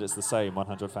 important that it's the same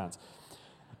 100 fans.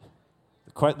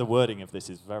 Quite the wording of this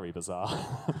is very bizarre.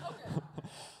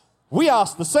 We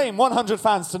asked the same 100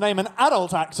 fans to name an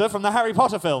adult actor from the Harry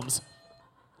Potter films.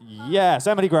 Yes,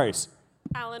 Emily Grace.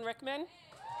 Alan Rickman.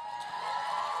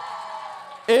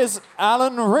 Is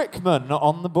Alan Rickman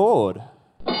on the board?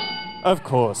 Of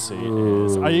course he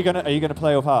is. Are you gonna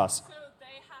play or pass? So they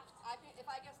have to, if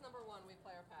I guess number 1, we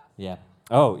play or pass. Yeah.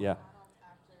 Oh yeah.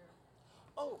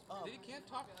 You can't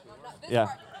talk to him. Yeah.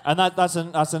 And that's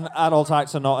an adult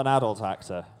actor, not an adult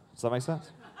actor. Does that make sense?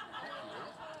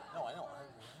 No, I know. I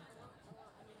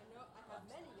have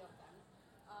many of them.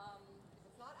 If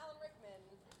it's not Alan Rickman,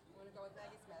 I'm going to go with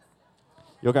Maggie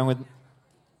Smith. You're going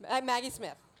with... Maggie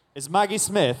Smith. Is Maggie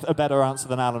Smith a better answer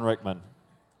than Alan Rickman?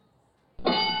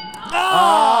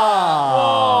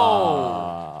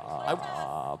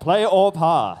 Play or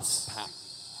pass?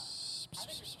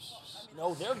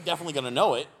 No, they're definitely going to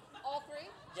know it. All 3?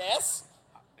 Yes?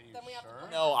 Then we have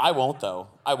to. No, I won't, though.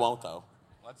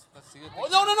 Let's see it.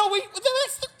 Oh, no, wait.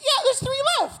 There's 3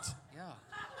 left. Yeah.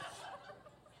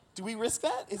 Do we risk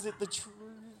that? Is it the true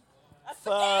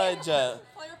fudge? Play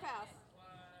or pass?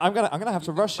 I'm gonna have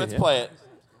to rush you Let's here. play it.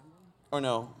 Or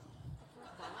no?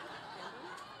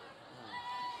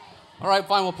 All right,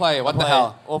 fine, we'll play it. What the play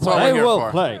hell? it. We'll That's what play we're it. here We'll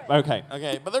for. play. Okay.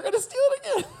 Okay, but they're going to steal it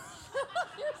again.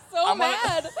 You're so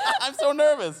mad. I'm so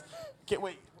nervous.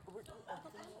 Wait.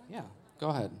 Yeah, go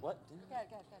ahead. What?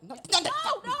 No,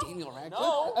 Daniel Radcliffe.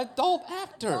 No. Adult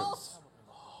actors.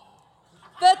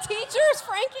 The teachers,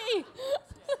 Frankie.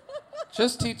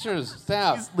 Just teachers,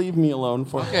 staff. Please leave me alone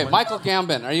for Okay, Michael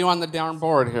Gambon, are you on the down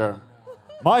board here?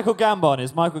 Michael Gambon.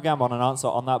 Is Michael Gambon an answer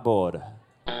on that board?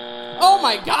 Oh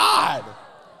my God!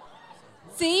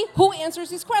 See who answers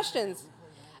these questions?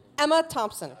 Emma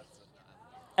Thompson.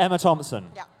 Emma Thompson.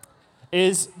 Yeah.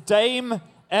 Is Dame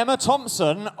Emma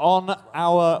Thompson on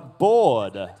our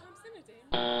board?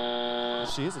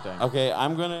 She is a dame. Okay,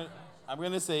 I'm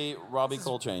gonna say Robbie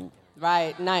Coltrane.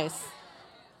 Right, nice.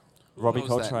 Robbie knows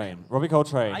that Coltrane. name? Robbie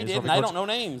Coltrane. I Is didn't. Robbie I don't know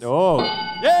names. Oh,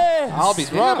 yes! I'll be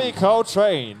damned. Robbie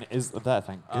Coltrane is there.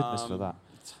 Thank goodness for that.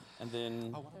 And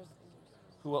then,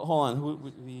 hold on.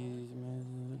 Who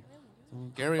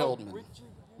Gary Oldman.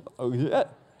 Oh, yeah.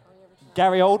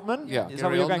 Gary Oldman? Yeah, Is that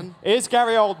Gary what you're going- Oldman. Is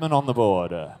Gary Oldman on the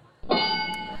board?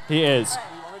 He is.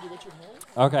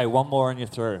 Okay, one more and you're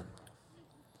through.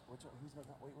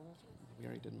 We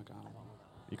already did McGonagall.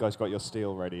 You guys got your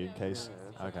steel ready in case.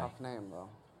 Okay. Tough name though.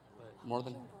 More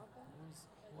than.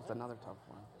 What's another tough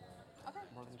one?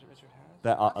 More than Richard Harris.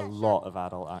 There are a lot of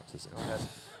adult actors in this.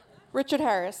 Richard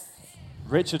Harris.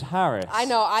 Richard Harris. I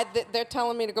know. They're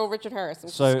telling me to go Richard Harris. I'm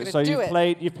So just gonna do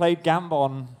it. you played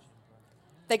Gambon.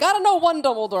 They gotta know one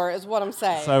Dumbledore, is what I'm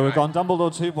saying. So we've gone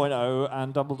Dumbledore 2.0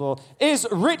 and Dumbledore. Is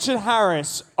Richard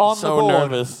Harris on So the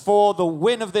board nervous. for the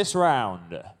win of this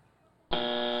round?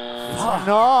 It's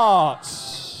not.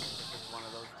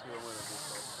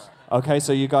 Okay,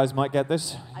 so you guys might get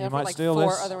this. I You have might like steal 4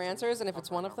 this. other answers, and if it's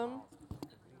one of them,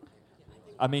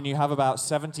 I mean, you have about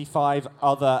 75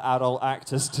 other adult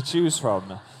actors to choose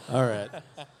from. All right.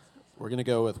 We're going to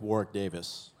go with Warwick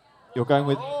Davis. You're going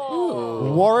with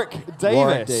Warwick Davis.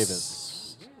 Warwick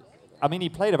Davis. I mean, he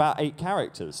played about 8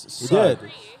 characters. He so-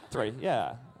 did. 3,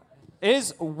 yeah.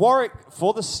 Is Warwick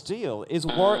for the steal? Is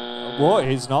Warwick... Whoa,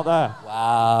 he's not there.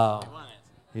 Wow.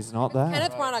 He's not there.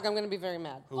 Kenneth Branagh, I'm going to be very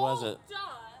mad. Who was it?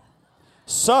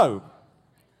 So...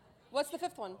 What's the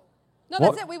 5th one? No,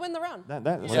 What? that's it. We win the round.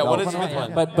 Yeah, what is the fifth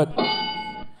one? But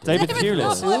David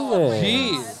Nicholas Hewlett. Hewlett.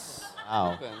 Jeez.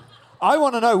 Wow. I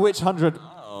want to know which 100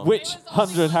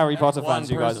 Harry Potter One fans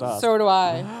you guys person. are. So do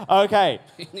I. Okay,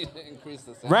 You need to increase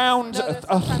the sound. round No, there's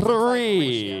sometimes it's like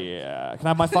 3. Can I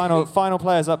have my final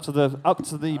players up to the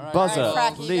buzzer, All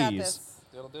right, Frankie, you got please? this.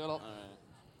 Doodle doodle.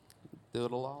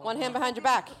 Doodle all. One hand behind your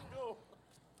back.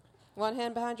 One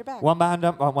hand behind your back. One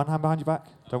hand behind your back.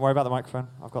 Don't worry about the microphone.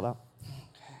 I've got that.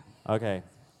 Okay.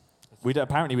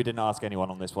 Apparently we didn't ask anyone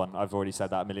on this one. I've already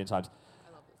said that a million times.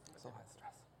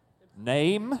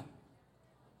 Name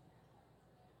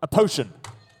a potion.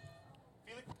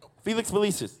 Felix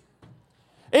Felicis.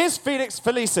 Is Felix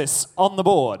Felicis on the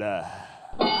board?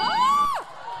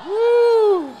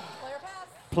 Woo!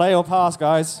 Play or pass,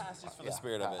 guys? Just for the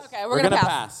spirit of it. Okay, we're gonna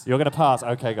pass. You're gonna pass.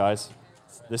 Okay, guys.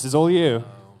 This is all you.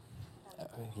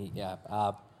 Yeah.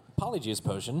 Polyjuice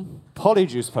potion.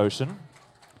 Polyjuice potion.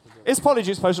 Is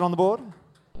Polyjuice potion on the board?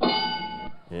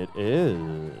 It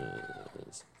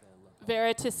is.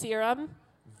 Veritaserum.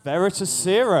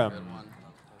 Veritaserum.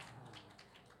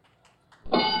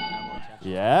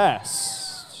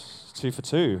 Yes. 2 for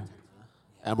 2.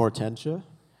 Amortentia.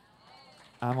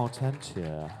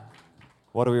 Amortentia.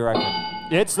 What do we reckon?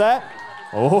 It's there.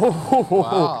 Oh.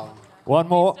 Wow. One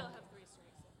more.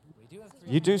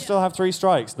 You do still have 3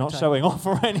 strikes, not showing off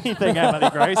or anything, Emily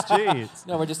Grace. Jeez.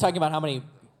 No, we're just talking about how many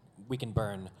we can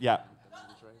burn. Yeah.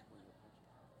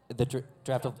 The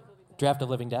draft of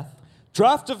Living Death?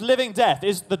 Draft of Living Death.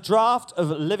 Is the Draft of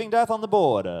Living Death on the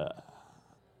board?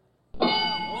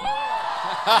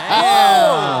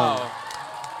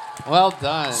 Well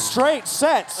done. Straight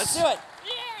sets. Let's do it.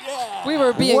 We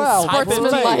were being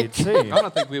sportsmanlike. I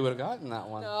don't think we would have gotten that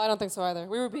one. No, I don't think so either.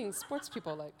 We were being sports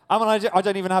people like. I mean, I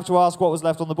don't even have to ask what was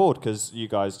left on the board because you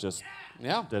guys just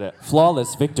did it.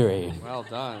 Flawless victory. Well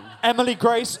done. Emily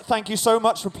Grace, thank you so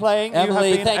much for playing.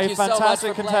 Emily, you have been thank a you so much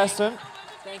fantastic for contestant.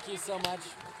 Thank you so much.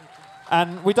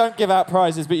 And we don't give out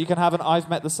prizes, but you can have an I've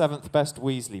Met the 7th Best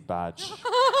Weasley badge.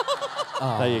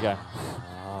 There you go.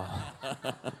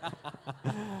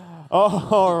 Oh,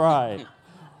 all right.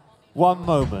 One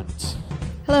moment.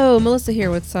 Hello, Melissa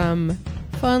here with some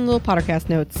fun little Pottercast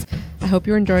notes. I hope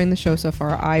you're enjoying the show so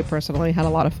far. I personally had a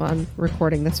lot of fun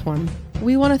recording this one.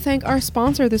 We want to thank our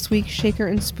sponsor this week, Shaker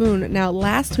and Spoon. Now,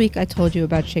 last week I told you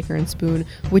about Shaker and Spoon,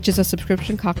 which is a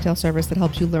subscription cocktail service that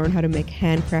helps you learn how to make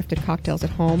handcrafted cocktails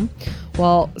at home.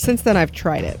 Well, since then I've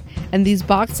tried it. And these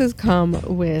boxes come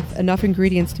with enough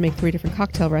ingredients to make 3 different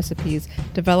cocktail recipes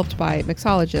developed by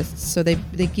mixologists. So they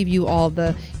give you all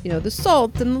the, the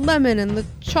salt and the lemon and the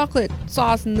chocolate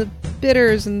sauce and the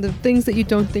bitters and the things that you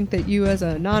don't think that you as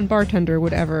a non-bartender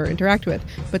would ever interact with.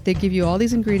 But they give you all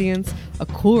these ingredients, a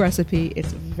cool recipe.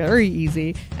 It's very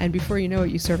easy, and before you know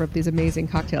it, you serve up these amazing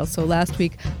cocktails. So last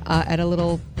week, at a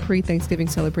little pre-Thanksgiving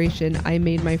celebration, I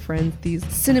made my friends these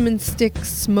cinnamon stick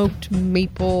smoked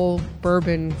maple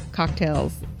bourbon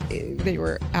cocktails. They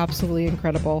were absolutely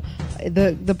incredible.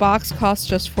 The box costs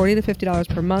just $40 to $50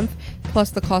 per month,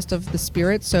 plus the cost of the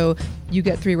spirit. So you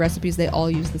get 3 recipes. They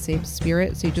all use the same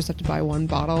spirit. So you just have to buy 1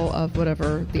 bottle of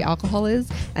whatever the alcohol is,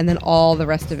 and then all the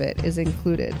rest of it is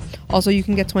included. Also, you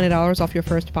can get $20 off your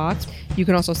first box. You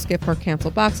can also skip or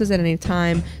cancel boxes at any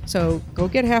time. So go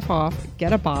get half off,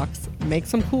 get a box, make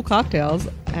some cool cocktails,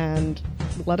 and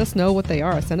let us know what they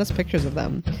are. Send us pictures of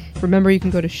them. Remember, you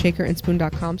can go to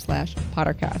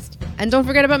shakerandspoon.com/Pottercast. And don't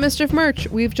forget about Mischief Merch.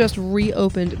 We've just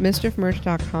reopened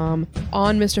mischiefmerch.com.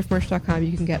 On mischiefmerch.com,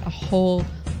 you can get a whole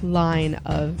line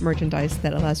of merchandise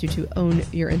that allows you to own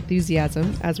your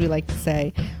enthusiasm, as we like to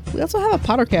say. We also have a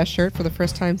Pottercast shirt for the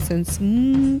first time since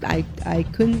I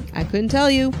couldn't tell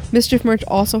you. Mischief Merch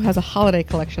also has a holiday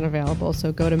collection available,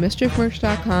 so go to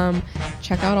mischiefmerch.com,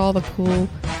 check out all the cool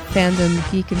fandom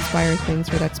geek inspired things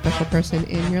for that special person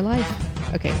in your life.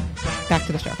 Okay, back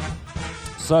to the show.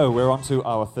 So we're on to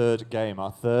our third game,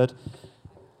 our third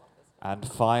and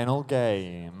final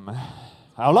game.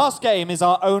 Our last game is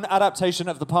our own adaptation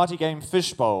of the party game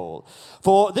Fishbowl.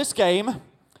 For this game,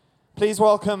 please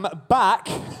welcome back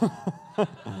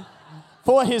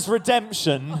for his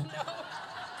redemption,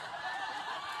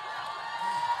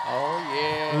 Oh,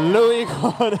 yeah. Louis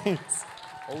Collins.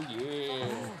 Oh, yeah.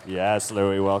 Yes,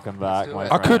 Louis, welcome back. My I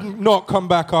friend. couldn't not come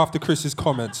back after Chris's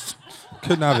comments.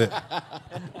 Couldn't have it.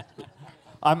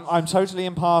 I'm totally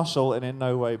impartial and in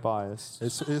no way biased.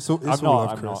 It's all I'm love,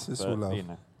 not, Chris. It's all love. You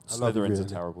know, I love you, Slytherins are really.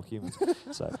 terrible humans.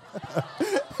 So.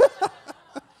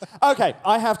 Okay,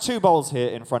 I have 2 bowls here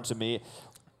in front of me.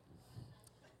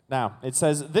 Now, it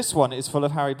says this one is full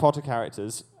of Harry Potter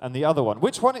characters, and the other one,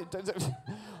 which one is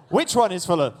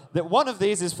full of? One of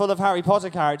these is full of Harry Potter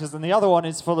characters, and the other one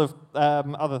is full of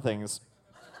other things.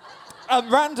 A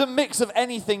random mix of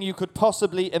anything you could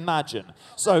possibly imagine.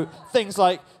 So things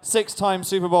like 6-time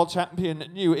Super Bowl champion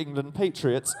New England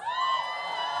Patriots.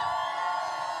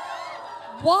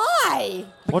 Why?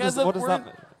 What does that mean?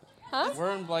 Huh?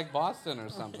 We're in like Boston or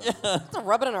something. Just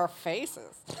rub it in our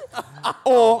faces.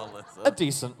 Or a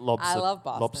decent lobster. I love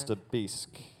Boston. Lobster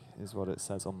bisque is what it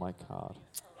says on my card.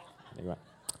 Anyway.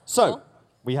 So,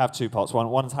 we have 2 pots.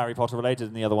 One's Harry Potter related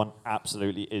and the other one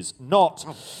absolutely is not.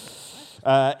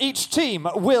 Each team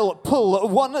will pull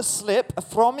 1 slip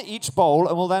from each bowl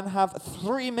and will then have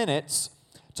 3 minutes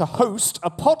to host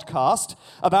a podcast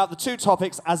about the 2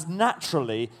 topics as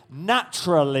naturally.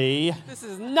 This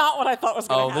is not what I thought was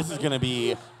going to happen. Oh, this is going to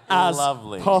be as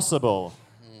lovely. possible.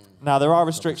 Now, there are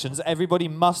restrictions. Everybody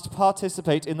must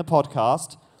participate in the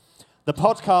podcast. The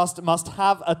podcast must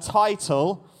have a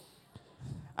title.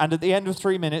 And at the end of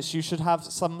 3 minutes, you should have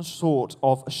some sort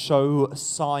of show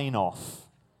sign-off.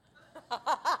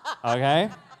 Okay?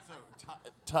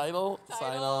 Title,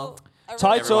 sign off.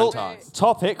 Title,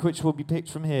 topic, which will be picked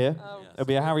from here. It'll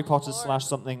be a Harry Potter /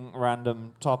 something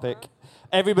random topic.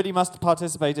 Everybody must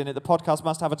participate in it. The podcast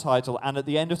must have a title. And at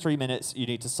the end of 3 minutes, you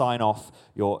need to sign off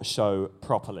your show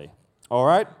properly. All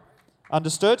right?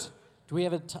 Understood? Do we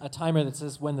have a timer that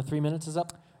says when the 3 minutes is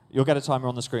up? You'll get a timer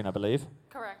on the screen, I believe.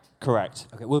 Correct. Correct.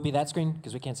 Okay, will it be that screen?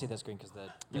 Because we can't see that screen because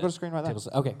You've got a screen right there.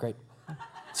 Okay, great.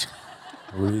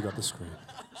 We got the screen.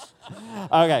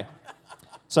 Okay.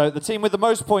 So the team with the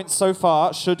most points so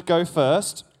far should go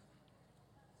first,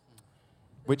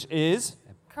 which is...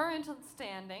 Current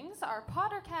standings are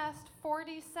Pottercast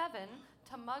 47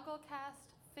 to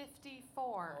Mugglecast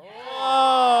 54.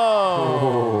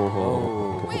 Oh.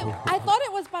 Wait, I thought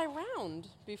it was by round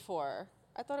before.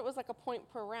 I thought it was like a point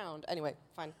per round. Anyway,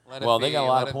 fine. Well, they got a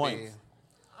lot of points.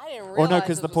 I didn't Or realize no,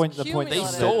 because it the was point they cumulative.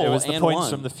 stole. It was the and points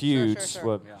won. from the feuds. Sure.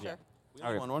 Were, Sure. We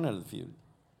only won one out of the feud.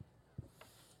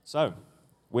 So,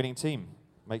 winning team,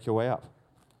 make your way up.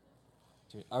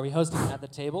 Are we hosting at the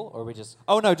table, or are we just...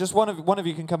 Oh no, just one of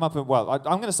you can come up and I'm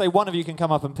going to say one of you can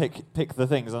come up and pick the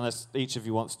things, unless each of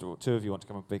you wants to. Two of you want to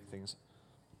come up and pick things.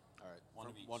 All right,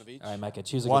 one of each. All right, Micah,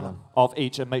 choose a One good one. of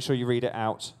each, and make sure you read it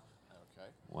out. Okay.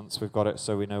 Once we've got it,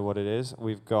 so we know what it is.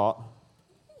 We've got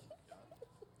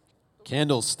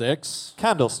Candlesticks.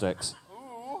 candlesticks.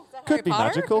 Harry Could be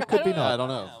Potter? magical, could be I not. don't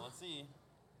know. Let's see.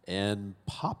 And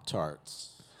Pop-Tarts.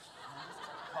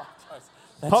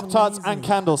 Pop-Tarts and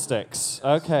candlesticks.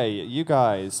 Okay, you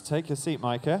guys, take your seat,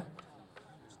 Micah.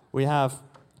 We're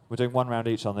doing one round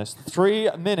each on this.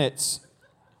 3 minutes.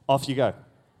 Off you go.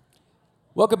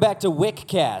 Welcome back to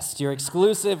Wickcast, your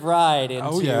exclusive ride into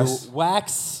Oh, yes.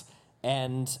 wax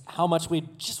and how much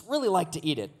we'd just really like to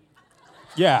eat it.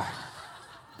 Yeah.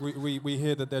 We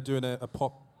hear that they're doing a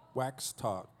pop wax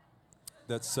tart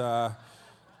that's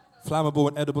flammable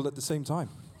and edible at the same time.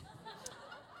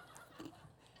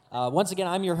 Once again,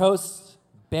 I'm your host,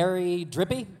 Barry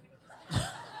Drippy.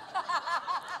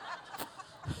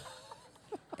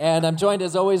 And I'm joined,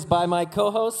 as always, by my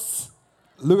co-hosts,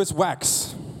 Lewis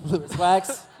Wax. Lewis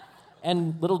Wax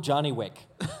and little Johnny Wick.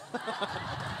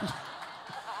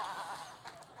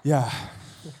 Yeah.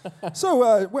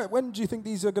 So, when do you think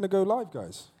these are going to go live,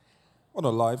 guys? Well,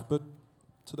 not live, but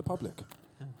to the public.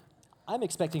 I'm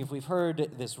expecting, if we've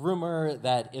heard this rumor,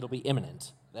 that it'll be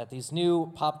imminent, that these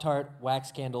new Pop-Tart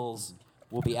wax candles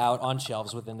will be out on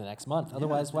shelves within the next month.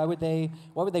 Otherwise, why would they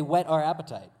whet our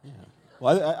appetite? Yeah.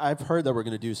 Well, I've heard that we're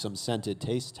going to do some scented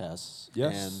taste tests.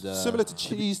 Yes. And, similar to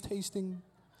cheese tasting,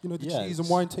 the Yeah, cheese and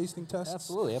wine tasting tests.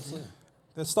 Absolutely, absolutely.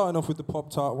 They're starting off with the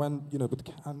Pop-Tart, with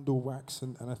candle wax,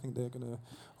 and I think they're going to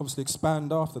obviously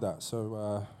expand after that.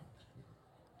 So,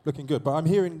 looking good. But I'm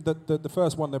hearing that the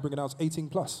first one they're bringing out is 18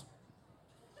 plus.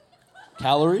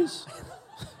 Calories?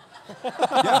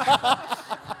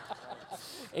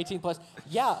 18 plus.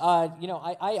 Yeah,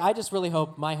 I just really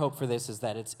hope, my hope for this is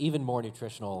that it's even more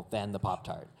nutritional than the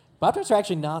Pop-Tart. Pop-Tarts are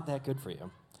actually not that good for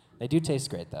you. They do taste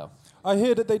great, though. I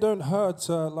hear that they don't hurt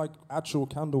like actual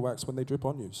candle wax when they drip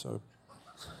on you, so...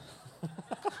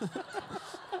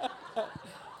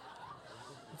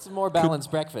 It's a more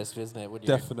balanced breakfast, isn't it, when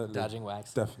you're Definitely. dodging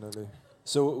wax? Definitely.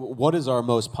 So what is our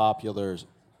most popular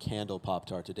candle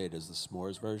Pop-Tart to date? Is the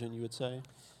s'mores version, you would say?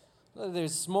 Well,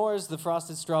 there's s'mores, the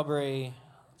frosted strawberry.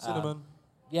 Cinnamon.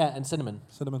 Yeah, and cinnamon.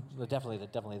 Cinnamon. They're definitely the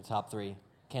top 3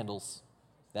 candles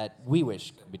that we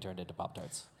wish could be turned into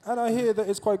Pop-Tarts. And I hear that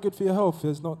it's quite good for your health.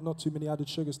 There's not too many added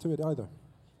sugars to it either.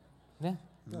 Yeah.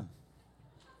 Yeah.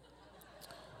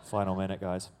 Final minute,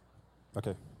 guys.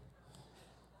 Okay.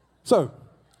 So,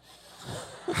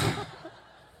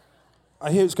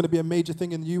 I hear it's going to be a major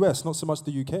thing in the US, not so much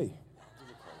the UK.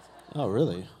 Oh,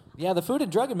 really? Yeah, the Food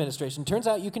and Drug Administration, turns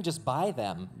out you can just buy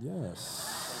them.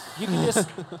 Yes. You can just,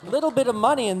 little bit of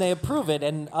money and they approve it.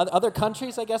 And other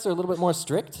countries, I guess, are a little bit more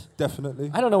strict.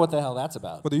 Definitely. I don't know what the hell that's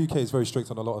about. Well, the UK is very strict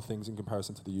on a lot of things in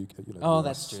comparison to the UK. Oh, the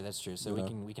that's US. true, that's true. So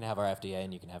we can have our FDA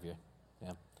and you can have your,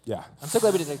 yeah. Yeah. I'm so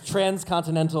glad we did a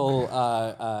transcontinental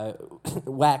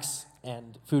wax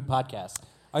and food podcast.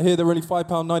 I hear they're only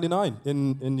 £5.99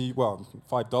 in the,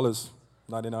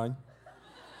 $5.99.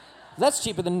 That's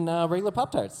cheaper than regular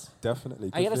Pop-Tarts. Definitely.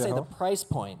 I Good gotta for your say, the health. price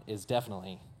point is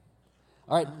definitely...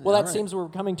 All right, well, that seems we're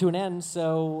coming to an end.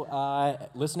 So,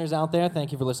 listeners out there,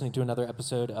 thank you for listening to another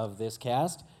episode of this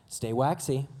cast. Stay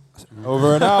waxy.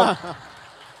 Over and out.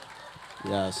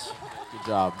 Yes. Good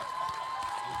job.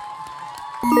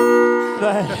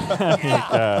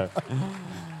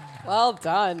 Well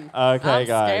done. Okay, I'm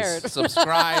guys. Scared.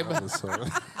 Subscribe. Hit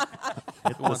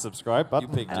the subscribe button.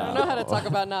 I don't know how to talk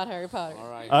about not Harry Potter. All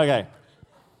right. Okay.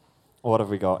 What have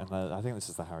we got in there? I think this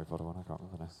is the Harry Potter one. I can't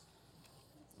remember now.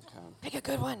 Pick a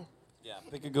good one. Yeah,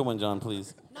 pick a good one, John,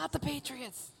 please. Not the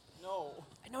Patriots. No.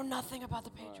 I know nothing about the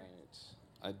Patriots.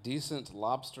 A decent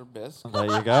lobster bisque. There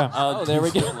you go. Oh, there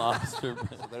we go. Lobster.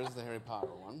 So there's the Harry Potter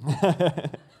one.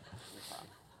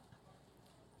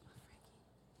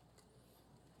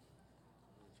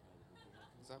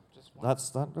 Is that just That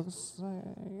looks.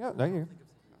 Yeah, there you.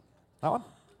 That one.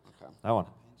 Okay. That one.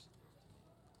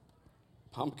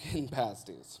 Pumpkin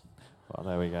pasties. Well,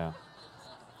 there we go.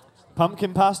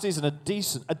 Pumpkin pasties and a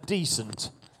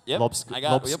decent Yep,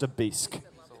 lobster bisque.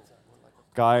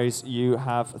 Guys, you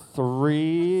have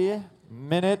 3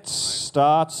 minutes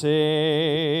starting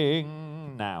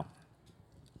now.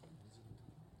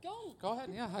 Go ahead.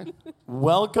 Yeah. Hi.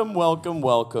 Welcome, welcome,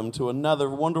 welcome to another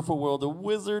wonderful world of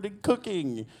wizard and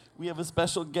cooking. We have a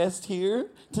special guest here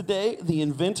today, the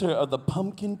inventor of the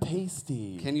pumpkin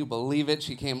pasty. Can you believe it?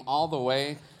 She came all the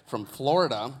way from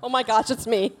Florida. Oh my gosh, it's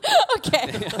me. Okay.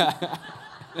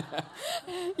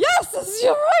 Yes,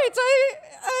 you're right.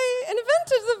 I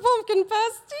invented the pumpkin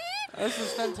pasty. This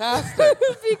is fantastic.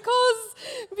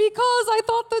 because I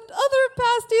thought that other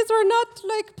pasties were not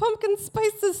like pumpkin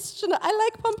spices. I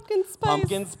like pumpkin spice.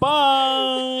 Pumpkin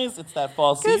spice! It's that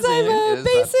fall season. Because I'm a It is that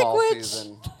basic fall witch,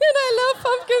 season. and I love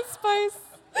pumpkin spice.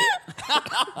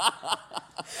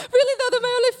 Really, though,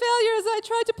 my only failure is I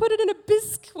tried to put it in a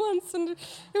bisque once, and it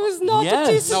was not a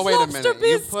decent No, wait a lobster minute.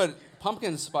 You bisque. put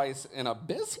pumpkin spice in a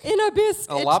bisque? In a bisque.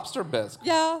 A lobster bisque?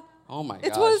 Yeah. Oh my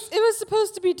It gosh. was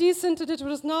supposed to be decent, and it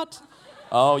was not.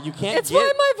 Oh, you can't It's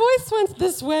why my voice went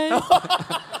this way.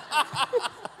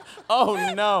 Oh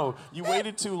no, you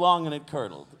waited too long and it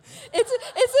curdled. It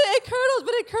curdled,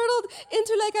 but it curdled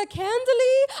into like a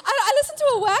candly. I listened to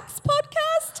a wax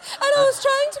podcast, and I was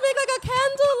trying to make like a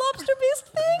candle lobster bisque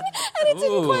thing, and it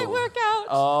didn't quite work out.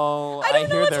 Oh, I don't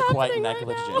know hear what's they're quite happening right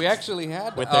negligent. We actually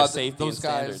had with their safety those and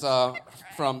guys standards.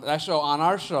 from that show on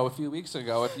our show a few weeks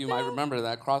ago, if you might remember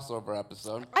that crossover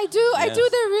episode. I do. They're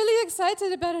really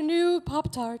excited about a new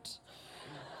Pop-Tart.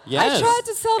 Yes. I tried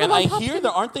to sell them and on I pumpkin. hear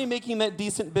that aren't they making that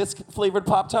decent bisque flavored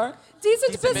Pop-Tart?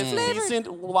 Decent bisque flavored. Decent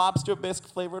lobster bisque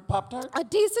flavored Pop-Tart? A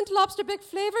decent lobster bisque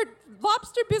flavored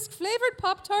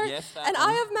Pop-Tart. Yes, that and one.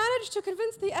 I have managed to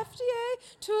convince the FDA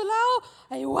to allow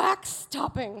a wax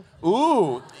topping.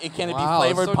 Ooh, can it be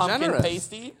flavored so pumpkin generous.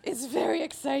 pasty? It's very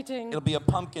exciting. It'll be a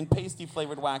pumpkin pasty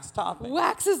flavored wax topping.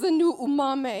 Wax is the new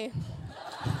umami.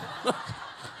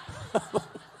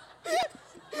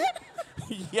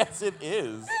 Yes, it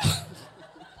is.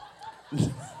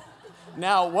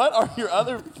 Now, what are your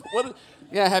other?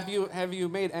 Yeah, have you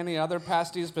made any other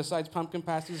pasties besides pumpkin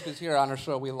pasties? Because here on our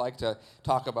show we like to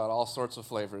talk about all sorts of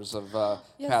flavors of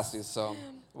Yes. pasties. So,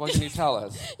 what can you tell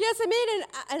us? Yes, I made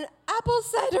an apple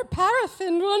cider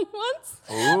paraffin one once.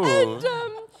 Ooh. And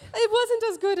it wasn't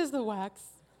as good as the wax.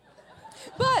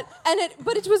 But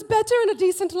it was better in a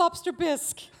decent lobster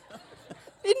bisque.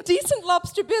 In decent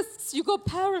lobster bisques, you go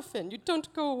paraffin. You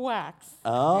don't go wax.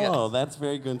 Oh, that's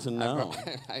very good to know.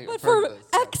 But for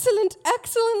excellent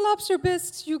lobster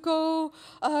bisques, you go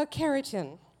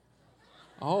keratin.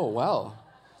 Oh, well.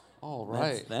 All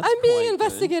right. That's I'm being quite good.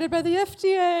 investigated by the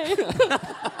FDA.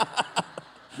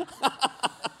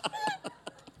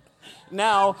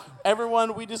 Now,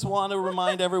 everyone, we just want to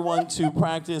remind everyone to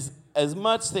practice as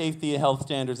much safety and health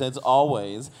standards as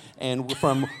always. And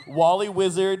from Wally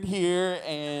Wizard here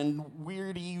and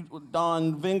Weirdy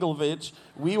Don Vingelovich,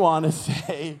 we want to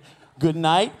say good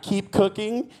night, keep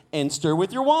cooking, and stir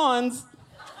with your wands.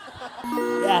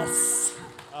 Yes.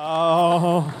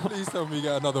 Oh. Please tell me you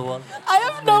get another one. I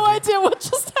have no idea what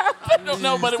just happened. I don't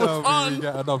know, but it was Tell me fun. you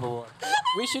get another one.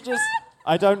 We should just.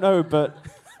 I don't know, but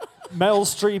Meryl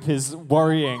Streep is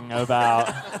worrying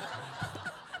about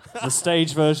the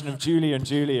stage version of Julie and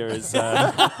Julia is. It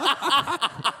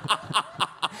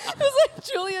was like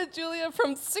Julia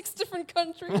from 6 different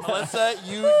countries. Melissa,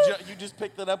 you just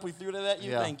picked it up. We threw it at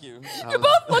you. Yeah. Thank you. You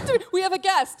both looked at me. We have a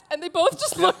guest, and they both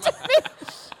just looked at me.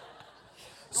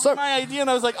 So my idea, and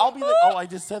I was like, I'll be the. Oh, I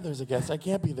just said there's a guest. I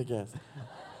can't be the guest.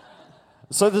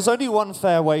 So there's only one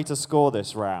fair way to score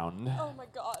this round. Oh my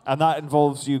god. And that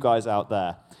involves you guys out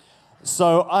there.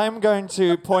 So I'm going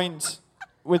to point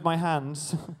with my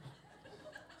hands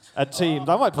at teams.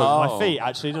 I might put it with my feet,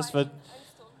 actually, just for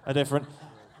a different.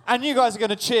 And you guys are going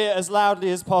to cheer as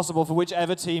loudly as possible for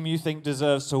whichever team you think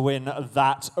deserves to win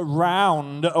that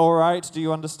round. All right? Do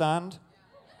you understand?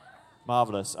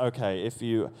 Marvelous. Okay, if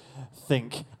you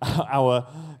think our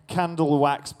candle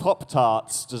wax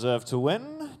Pop-Tarts deserve to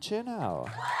win, cheer now.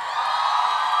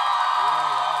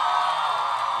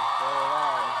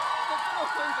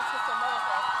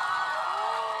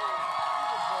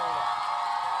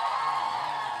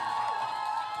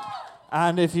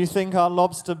 And if you think our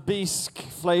lobster bisque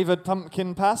flavored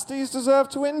pumpkin pasties deserve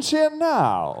to win, cheer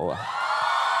now. Oh,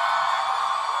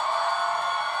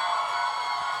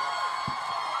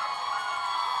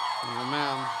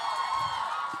 man.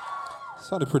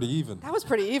 Sounded pretty even. That was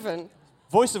pretty even.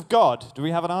 Voice of God, do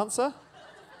we have an answer?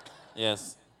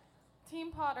 Yes.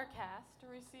 Team Pottercast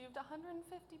received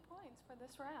 150 points for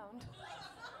this round.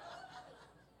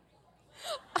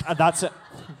 And that's it.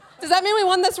 Does that mean we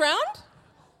won this round?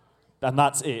 And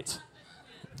that's it.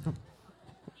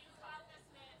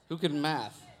 Who can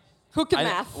math? Who can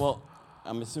math? Well,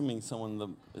 I'm assuming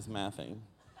someone is mathing.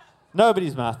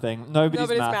 Nobody's mathing. Nobody's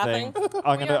mathing.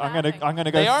 I'm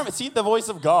gonna go. They are. See, the voice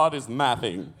of God is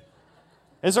mathing.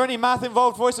 Is there any math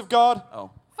involved? Voice of God?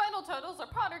 Oh. Final totals are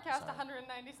Pottercast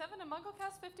 197 and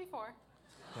MuggleCast 54.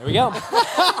 There we go. We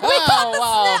got the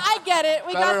I get it.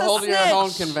 We Better got the hold your snitch.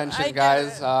 own convention, I get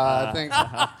guys. it. I think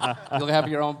you'll have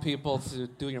your own people to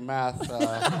do your math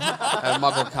at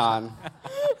MuggleCon.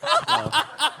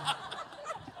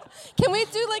 Can we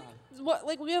do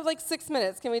we have 6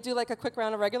 minutes. Can we do a quick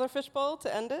round of regular fishbowl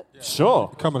to end it? Sure.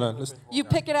 Come on, then. You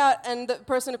pick it out, and the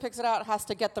person who picks it out has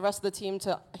to get the rest of the team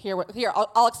to hear what. Here,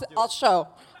 I'll show.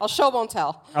 I'll show, won't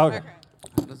tell. Okay.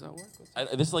 How does that work?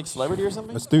 This is like celebrity or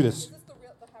something? Let's do this.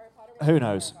 Who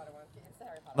knows?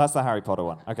 That's the Harry Potter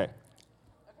one. Okay.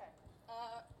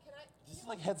 Is this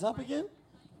like heads up again?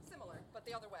 Similar, but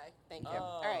the other way. Thank you.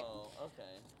 All right. Okay.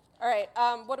 All right.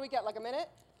 What do we get? Like a minute?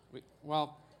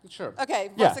 Well, sure. Okay.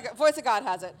 Yeah. Voice of God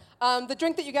has it. The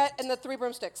drink that you get and the 3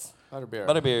 broomsticks. Butterbeer.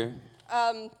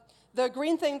 Butterbeer. The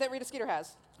green thing that Rita Skeeter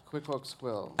has. Quick Hook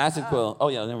Squill. Acid Quill. Oh,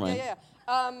 yeah, never mind. Yeah.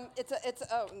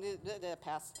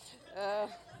 Pass.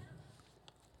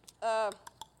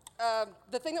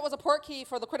 The thing that was a port key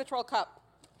for the Quidditch World Cup.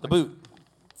 The boot.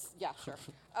 Yeah, sure.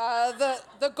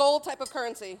 The gold type of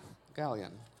currency.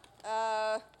 Galleon.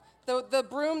 The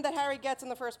broom that Harry gets in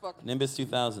the first book. Nimbus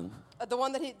 2000. The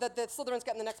one that the Slytherins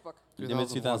get in the next book.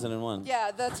 Nimbus 2001.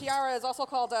 Yeah, the tiara is also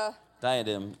called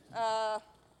Diadem.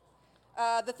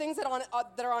 the things that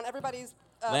are on everybody's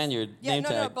lanyard. Yeah, name no,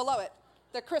 tag. no, below it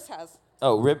that Chris has.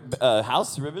 Oh,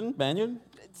 house ribbon, lanyard.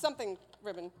 Something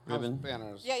ribbon. Ribbon.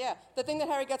 Banners. Yeah. The thing that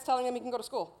Harry gets telling him he can go to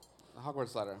school. The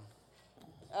Hogwarts letter.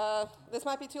 This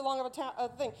might be too long of a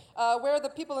thing. Where the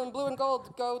people in blue and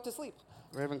gold go to sleep.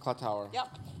 Ravenclaw Tower. Yep.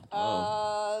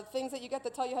 Things that you get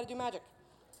that tell you how to do magic.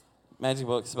 Magic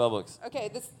books, spell books. Okay,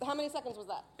 how many seconds was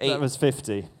that? 8. That was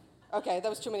 50. Okay, that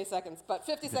was too many seconds. But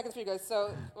 50 seconds for you guys.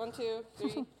 So 1, 2,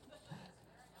 3,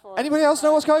 4. Anybody else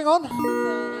know what's going on?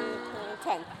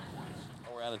 10.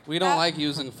 We don't like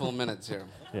using full minutes here.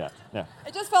 Yeah.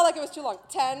 It just felt like it was too long.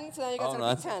 10, so now you guys Oh, no,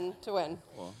 have that's- 10 to win.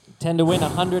 10 to win,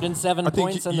 107 I think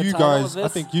points on you the title guys. of this. I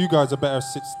think you guys are better.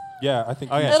 Yeah, I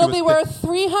think. Okay. you It'll two be are worth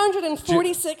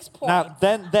 346 points. Now,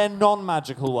 then, they're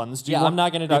non-magical ones. Do you Yeah, want I'm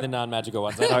not going to do the non-magical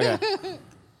ones. Okay.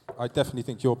 I definitely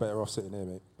think you're better off sitting here,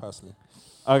 mate. Personally.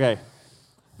 Okay.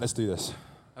 Let's do this.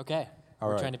 Okay. All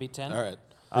We're right. trying to beat 10. All right.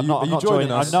 I'm you- not, are I'm you not joining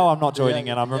joining. us? No, I'm not joining,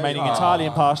 Yeah, and I'm yeah, remaining yeah. entirely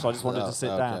impartial. I just wanted to sit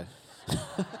okay. down.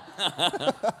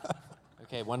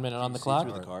 Okay, 1 minute on the See clock.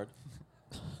 through the card.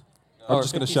 I'm Or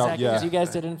just gonna 50 shout, seconds. yeah. You guys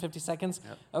did it in 50 seconds?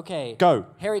 Okay. Go.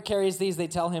 Harry carries these. They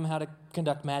tell him how to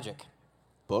conduct magic.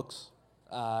 Books.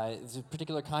 It's a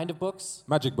particular kind of books.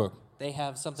 Magic book. They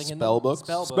have something in Spell them. books?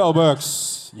 Spell Spell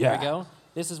books. There Yeah. we go.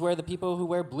 This is where the people who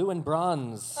wear blue and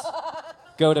bronze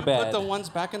go to bed. Put the ones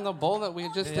back in the bowl that we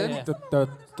just did. yeah. The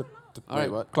All right,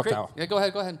 what? clock Chris- tower. Yeah, go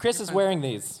ahead. Chris is wearing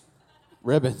these.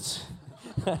 Ribbons.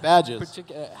 Badges.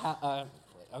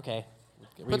 Okay.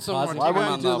 Put some more Read Why time would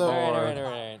you on do the that? board. All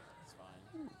right.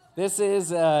 This is,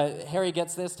 Harry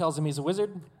gets this, tells him he's a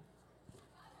wizard.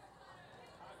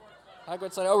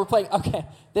 Hogwarts Letter. Oh, we're playing. Okay.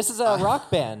 This is a rock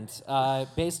band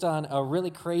based on a really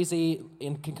crazy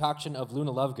concoction of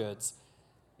Luna Lovegoods.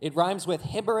 It rhymes with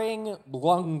hibbering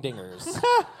longdingers.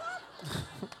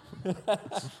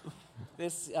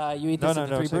 This, you eat this No, at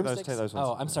the no, Three take those- Broomsticks? take those ones.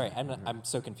 Oh, I'm sorry. I'm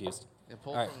so confused. Yeah,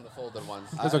 pull All right. from the folded ones.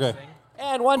 It's okay.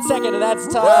 And 1 second, and that's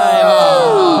time.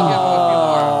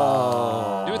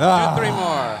 Oh, give him a few more. Do 3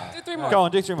 more. Do 3 more. Go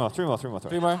on, do 3 more. 3 more.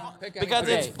 3 more? Because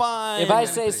Okay. it's fine. If I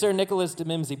say Sir Nicholas de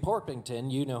Mimsy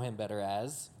Porpington, you know him better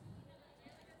as.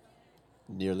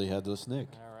 Nearly Headless Nick.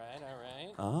 All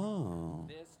right. Oh.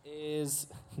 This is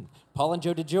Paul and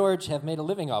Joe DeGeorge have made a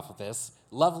living off of this.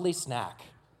 Lovely snack.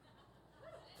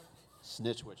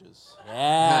 Snitch witches.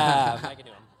 Yeah, I can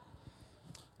do 'em.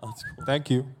 Oh, that's cool. Thank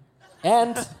you.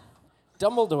 And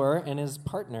Dumbledore and his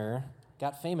partner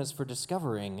got famous for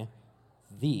discovering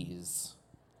these.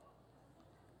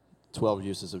 12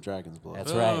 uses of dragon's blood.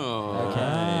 That's right. Oh.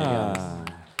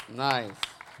 Okay. Nice.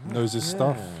 Knows his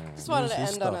stuff. Just wanted to Knows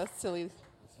his end on stuff.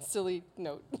 a silly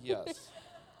note. Yes.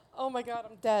 Oh my God,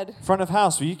 I'm dead. Front of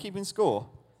house, were you keeping score?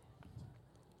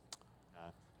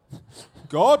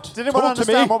 God, Did anyone talk to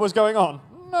understand me. what was going on?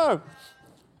 No.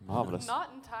 Marvelous. Not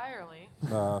entirely.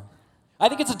 I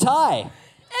think it's a tie.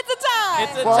 It's a tie.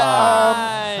 It's a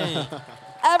tie.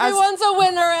 Everyone's a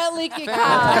winner at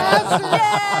LeakyCon.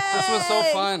 This was so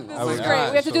fun. This was great.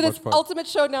 We have to do this ultimate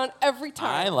showdown every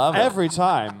time. I love it. Every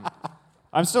time.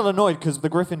 I'm still annoyed because the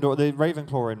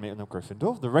Ravenclaw in me, not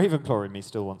Gryffindor, the Ravenclaw in me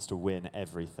still wants to win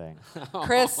everything.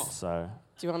 Chris, So.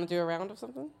 do you want to do a round of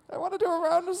something? I want to do a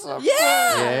round of something.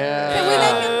 Yeah! Can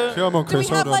we make Come on, Do we Chris,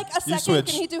 have hold on. like a You second?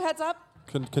 switch. Can he do heads up?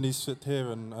 Can he sit here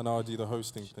and I do the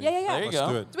hosting thing? Yeah. There you Let's go.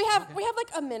 do it. Do we have like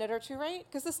a minute or two, right?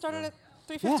 Because this started at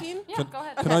 3:15. Yeah, go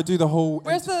ahead. Can I do the whole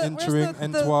Where's the- entering, where's the-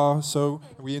 entour? So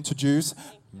we introduce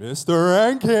Mr.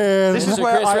 Rankin. This is Mr.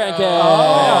 where Chris I- Rankin.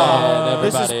 Oh.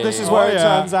 Everybody. This is where it yeah.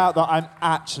 turns out that I'm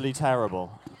actually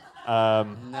terrible.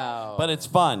 No. But it's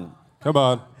fun. Come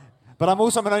on. But I'm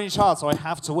also an only child, so I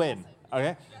have to win.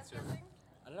 Okay?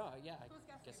 I don't know. Yeah, I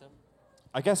guess so.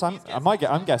 I guess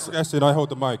I'm guessing. Guessing, I hold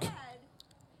the mic.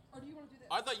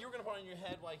 I thought you were going to put on your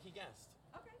head like he guessed.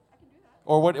 Okay, I can do that.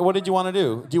 Or what did you want to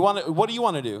do? What do you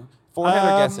want to do? Forehead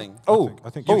or guessing? I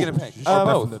think you he get a should- pick. he should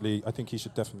both. definitely. I think he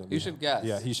should definitely. You should guess.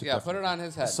 Yeah, he should. Yeah, put definitely. it on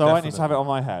his head. So I need to have it on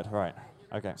my head, right?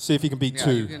 Okay. See if he can beat Yeah,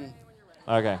 two. you can.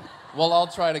 Okay. Well, I'll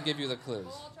try to give you the clues.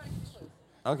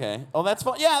 Okay. Oh, that's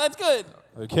fun. Yeah, that's good.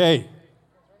 Okay.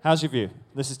 How's your view?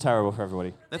 This is terrible for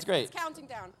everybody. That's great. It's counting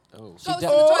down. Oh. Goes to the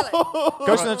toilet.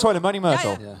 Goes to the toilet, Money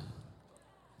Myrtle. Yeah.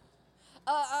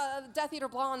 Death Eater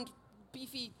blonde,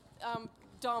 beefy,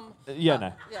 dumb. Yeah,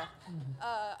 no. Yeah.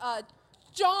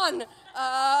 John.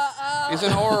 He's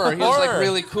an horror. He's like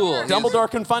really cool. Dumbledore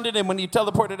confronted him when he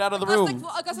teleported out of the room.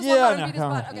 Augustus Yeah, Longbottom no, beat his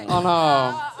come butt. on. Okay. Oh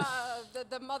no.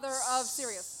 The mother of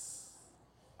Sirius.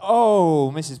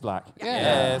 Oh, Mrs. Black.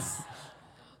 Yes.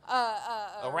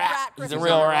 A rat. He's a Gryffindor.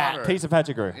 real rat. Peter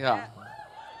Pettigrew. Yeah.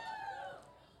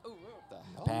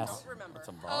 Pass. Don't remember.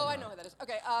 Oh, I know who that is.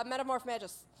 Okay. Metamorph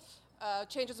Magus.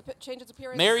 Changes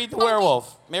appearance. Mary the Monkey.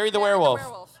 werewolf. Mary the werewolf.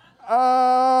 Remus's no,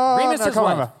 I can't wife.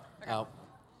 remember. Oh.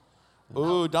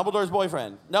 Ooh, Dumbledore's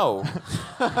boyfriend. No.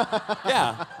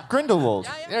 Yeah. Grindelwald.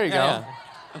 There you Yeah.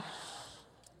 go.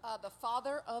 The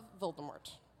father of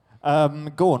Voldemort.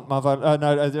 Gaunt,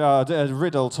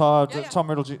 Riddle, Yeah. Tom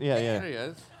Riddle. Yeah, There yeah. he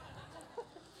is.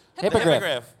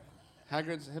 Hippogriff.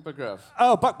 Hagrid's hippogriff.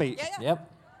 Oh, Buckbeak.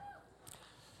 Yep.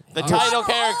 The Oh, title we're all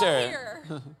character. here.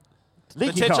 The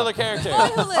Leaky titular Con. character. Boy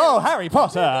who lives. Oh, Harry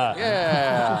Potter.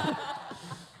 Yeah.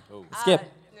 Skip.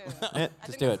 I Yeah,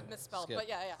 think do this it. is misspelled, Skip. but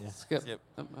yeah. Skip.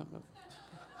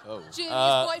 Ginny's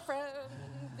boyfriend.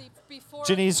 Before.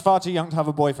 Ginny's far too young to have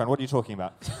a boyfriend. What are you talking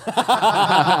about?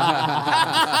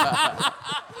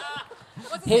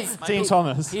 What's his His name? Dean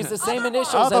Thomas. He's the same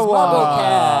initials as Other one.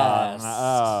 Mugglecast.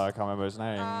 Oh, I can't remember his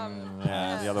name.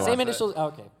 Yeah, the other Same one. initials. Oh,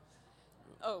 okay.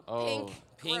 Oh, pink.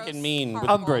 Pink gross, and mean.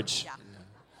 horrible. Umbridge. Yeah.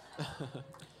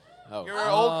 You're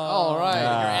old. All right. Your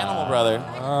animal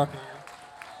brother.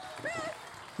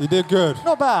 You did good.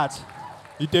 Not bad.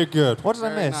 You did good. What did I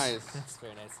Very miss? nice. That's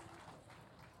very nice.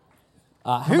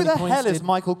 How Who many the points hell is did-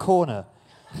 Michael Corner?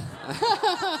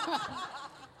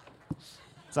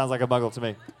 Sounds like a muggle to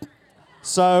me.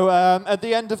 So at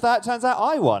the end of that, turns out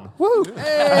I won. Woo!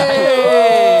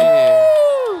 Hey!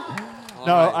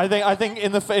 No, I think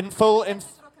in full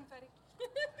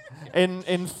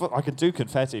I can do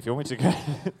confetti if you want me to.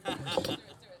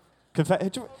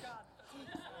 Confetti.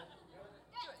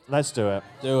 Let's do it.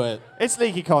 Do it. It's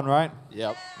LeakyCon, right?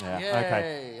 Yep. Yeah. Yay.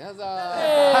 Okay.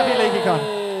 Huzzah. Happy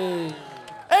LeakyCon.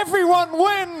 Everyone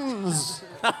wins.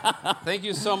 Thank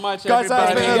you so much, Guys,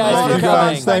 that's everybody. been a lot of Thank you, fun.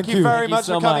 guys. Thank Thank you you. very Thank you much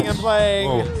so for coming much. and playing.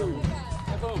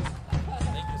 Whoa. Boom.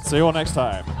 See you all next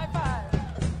time.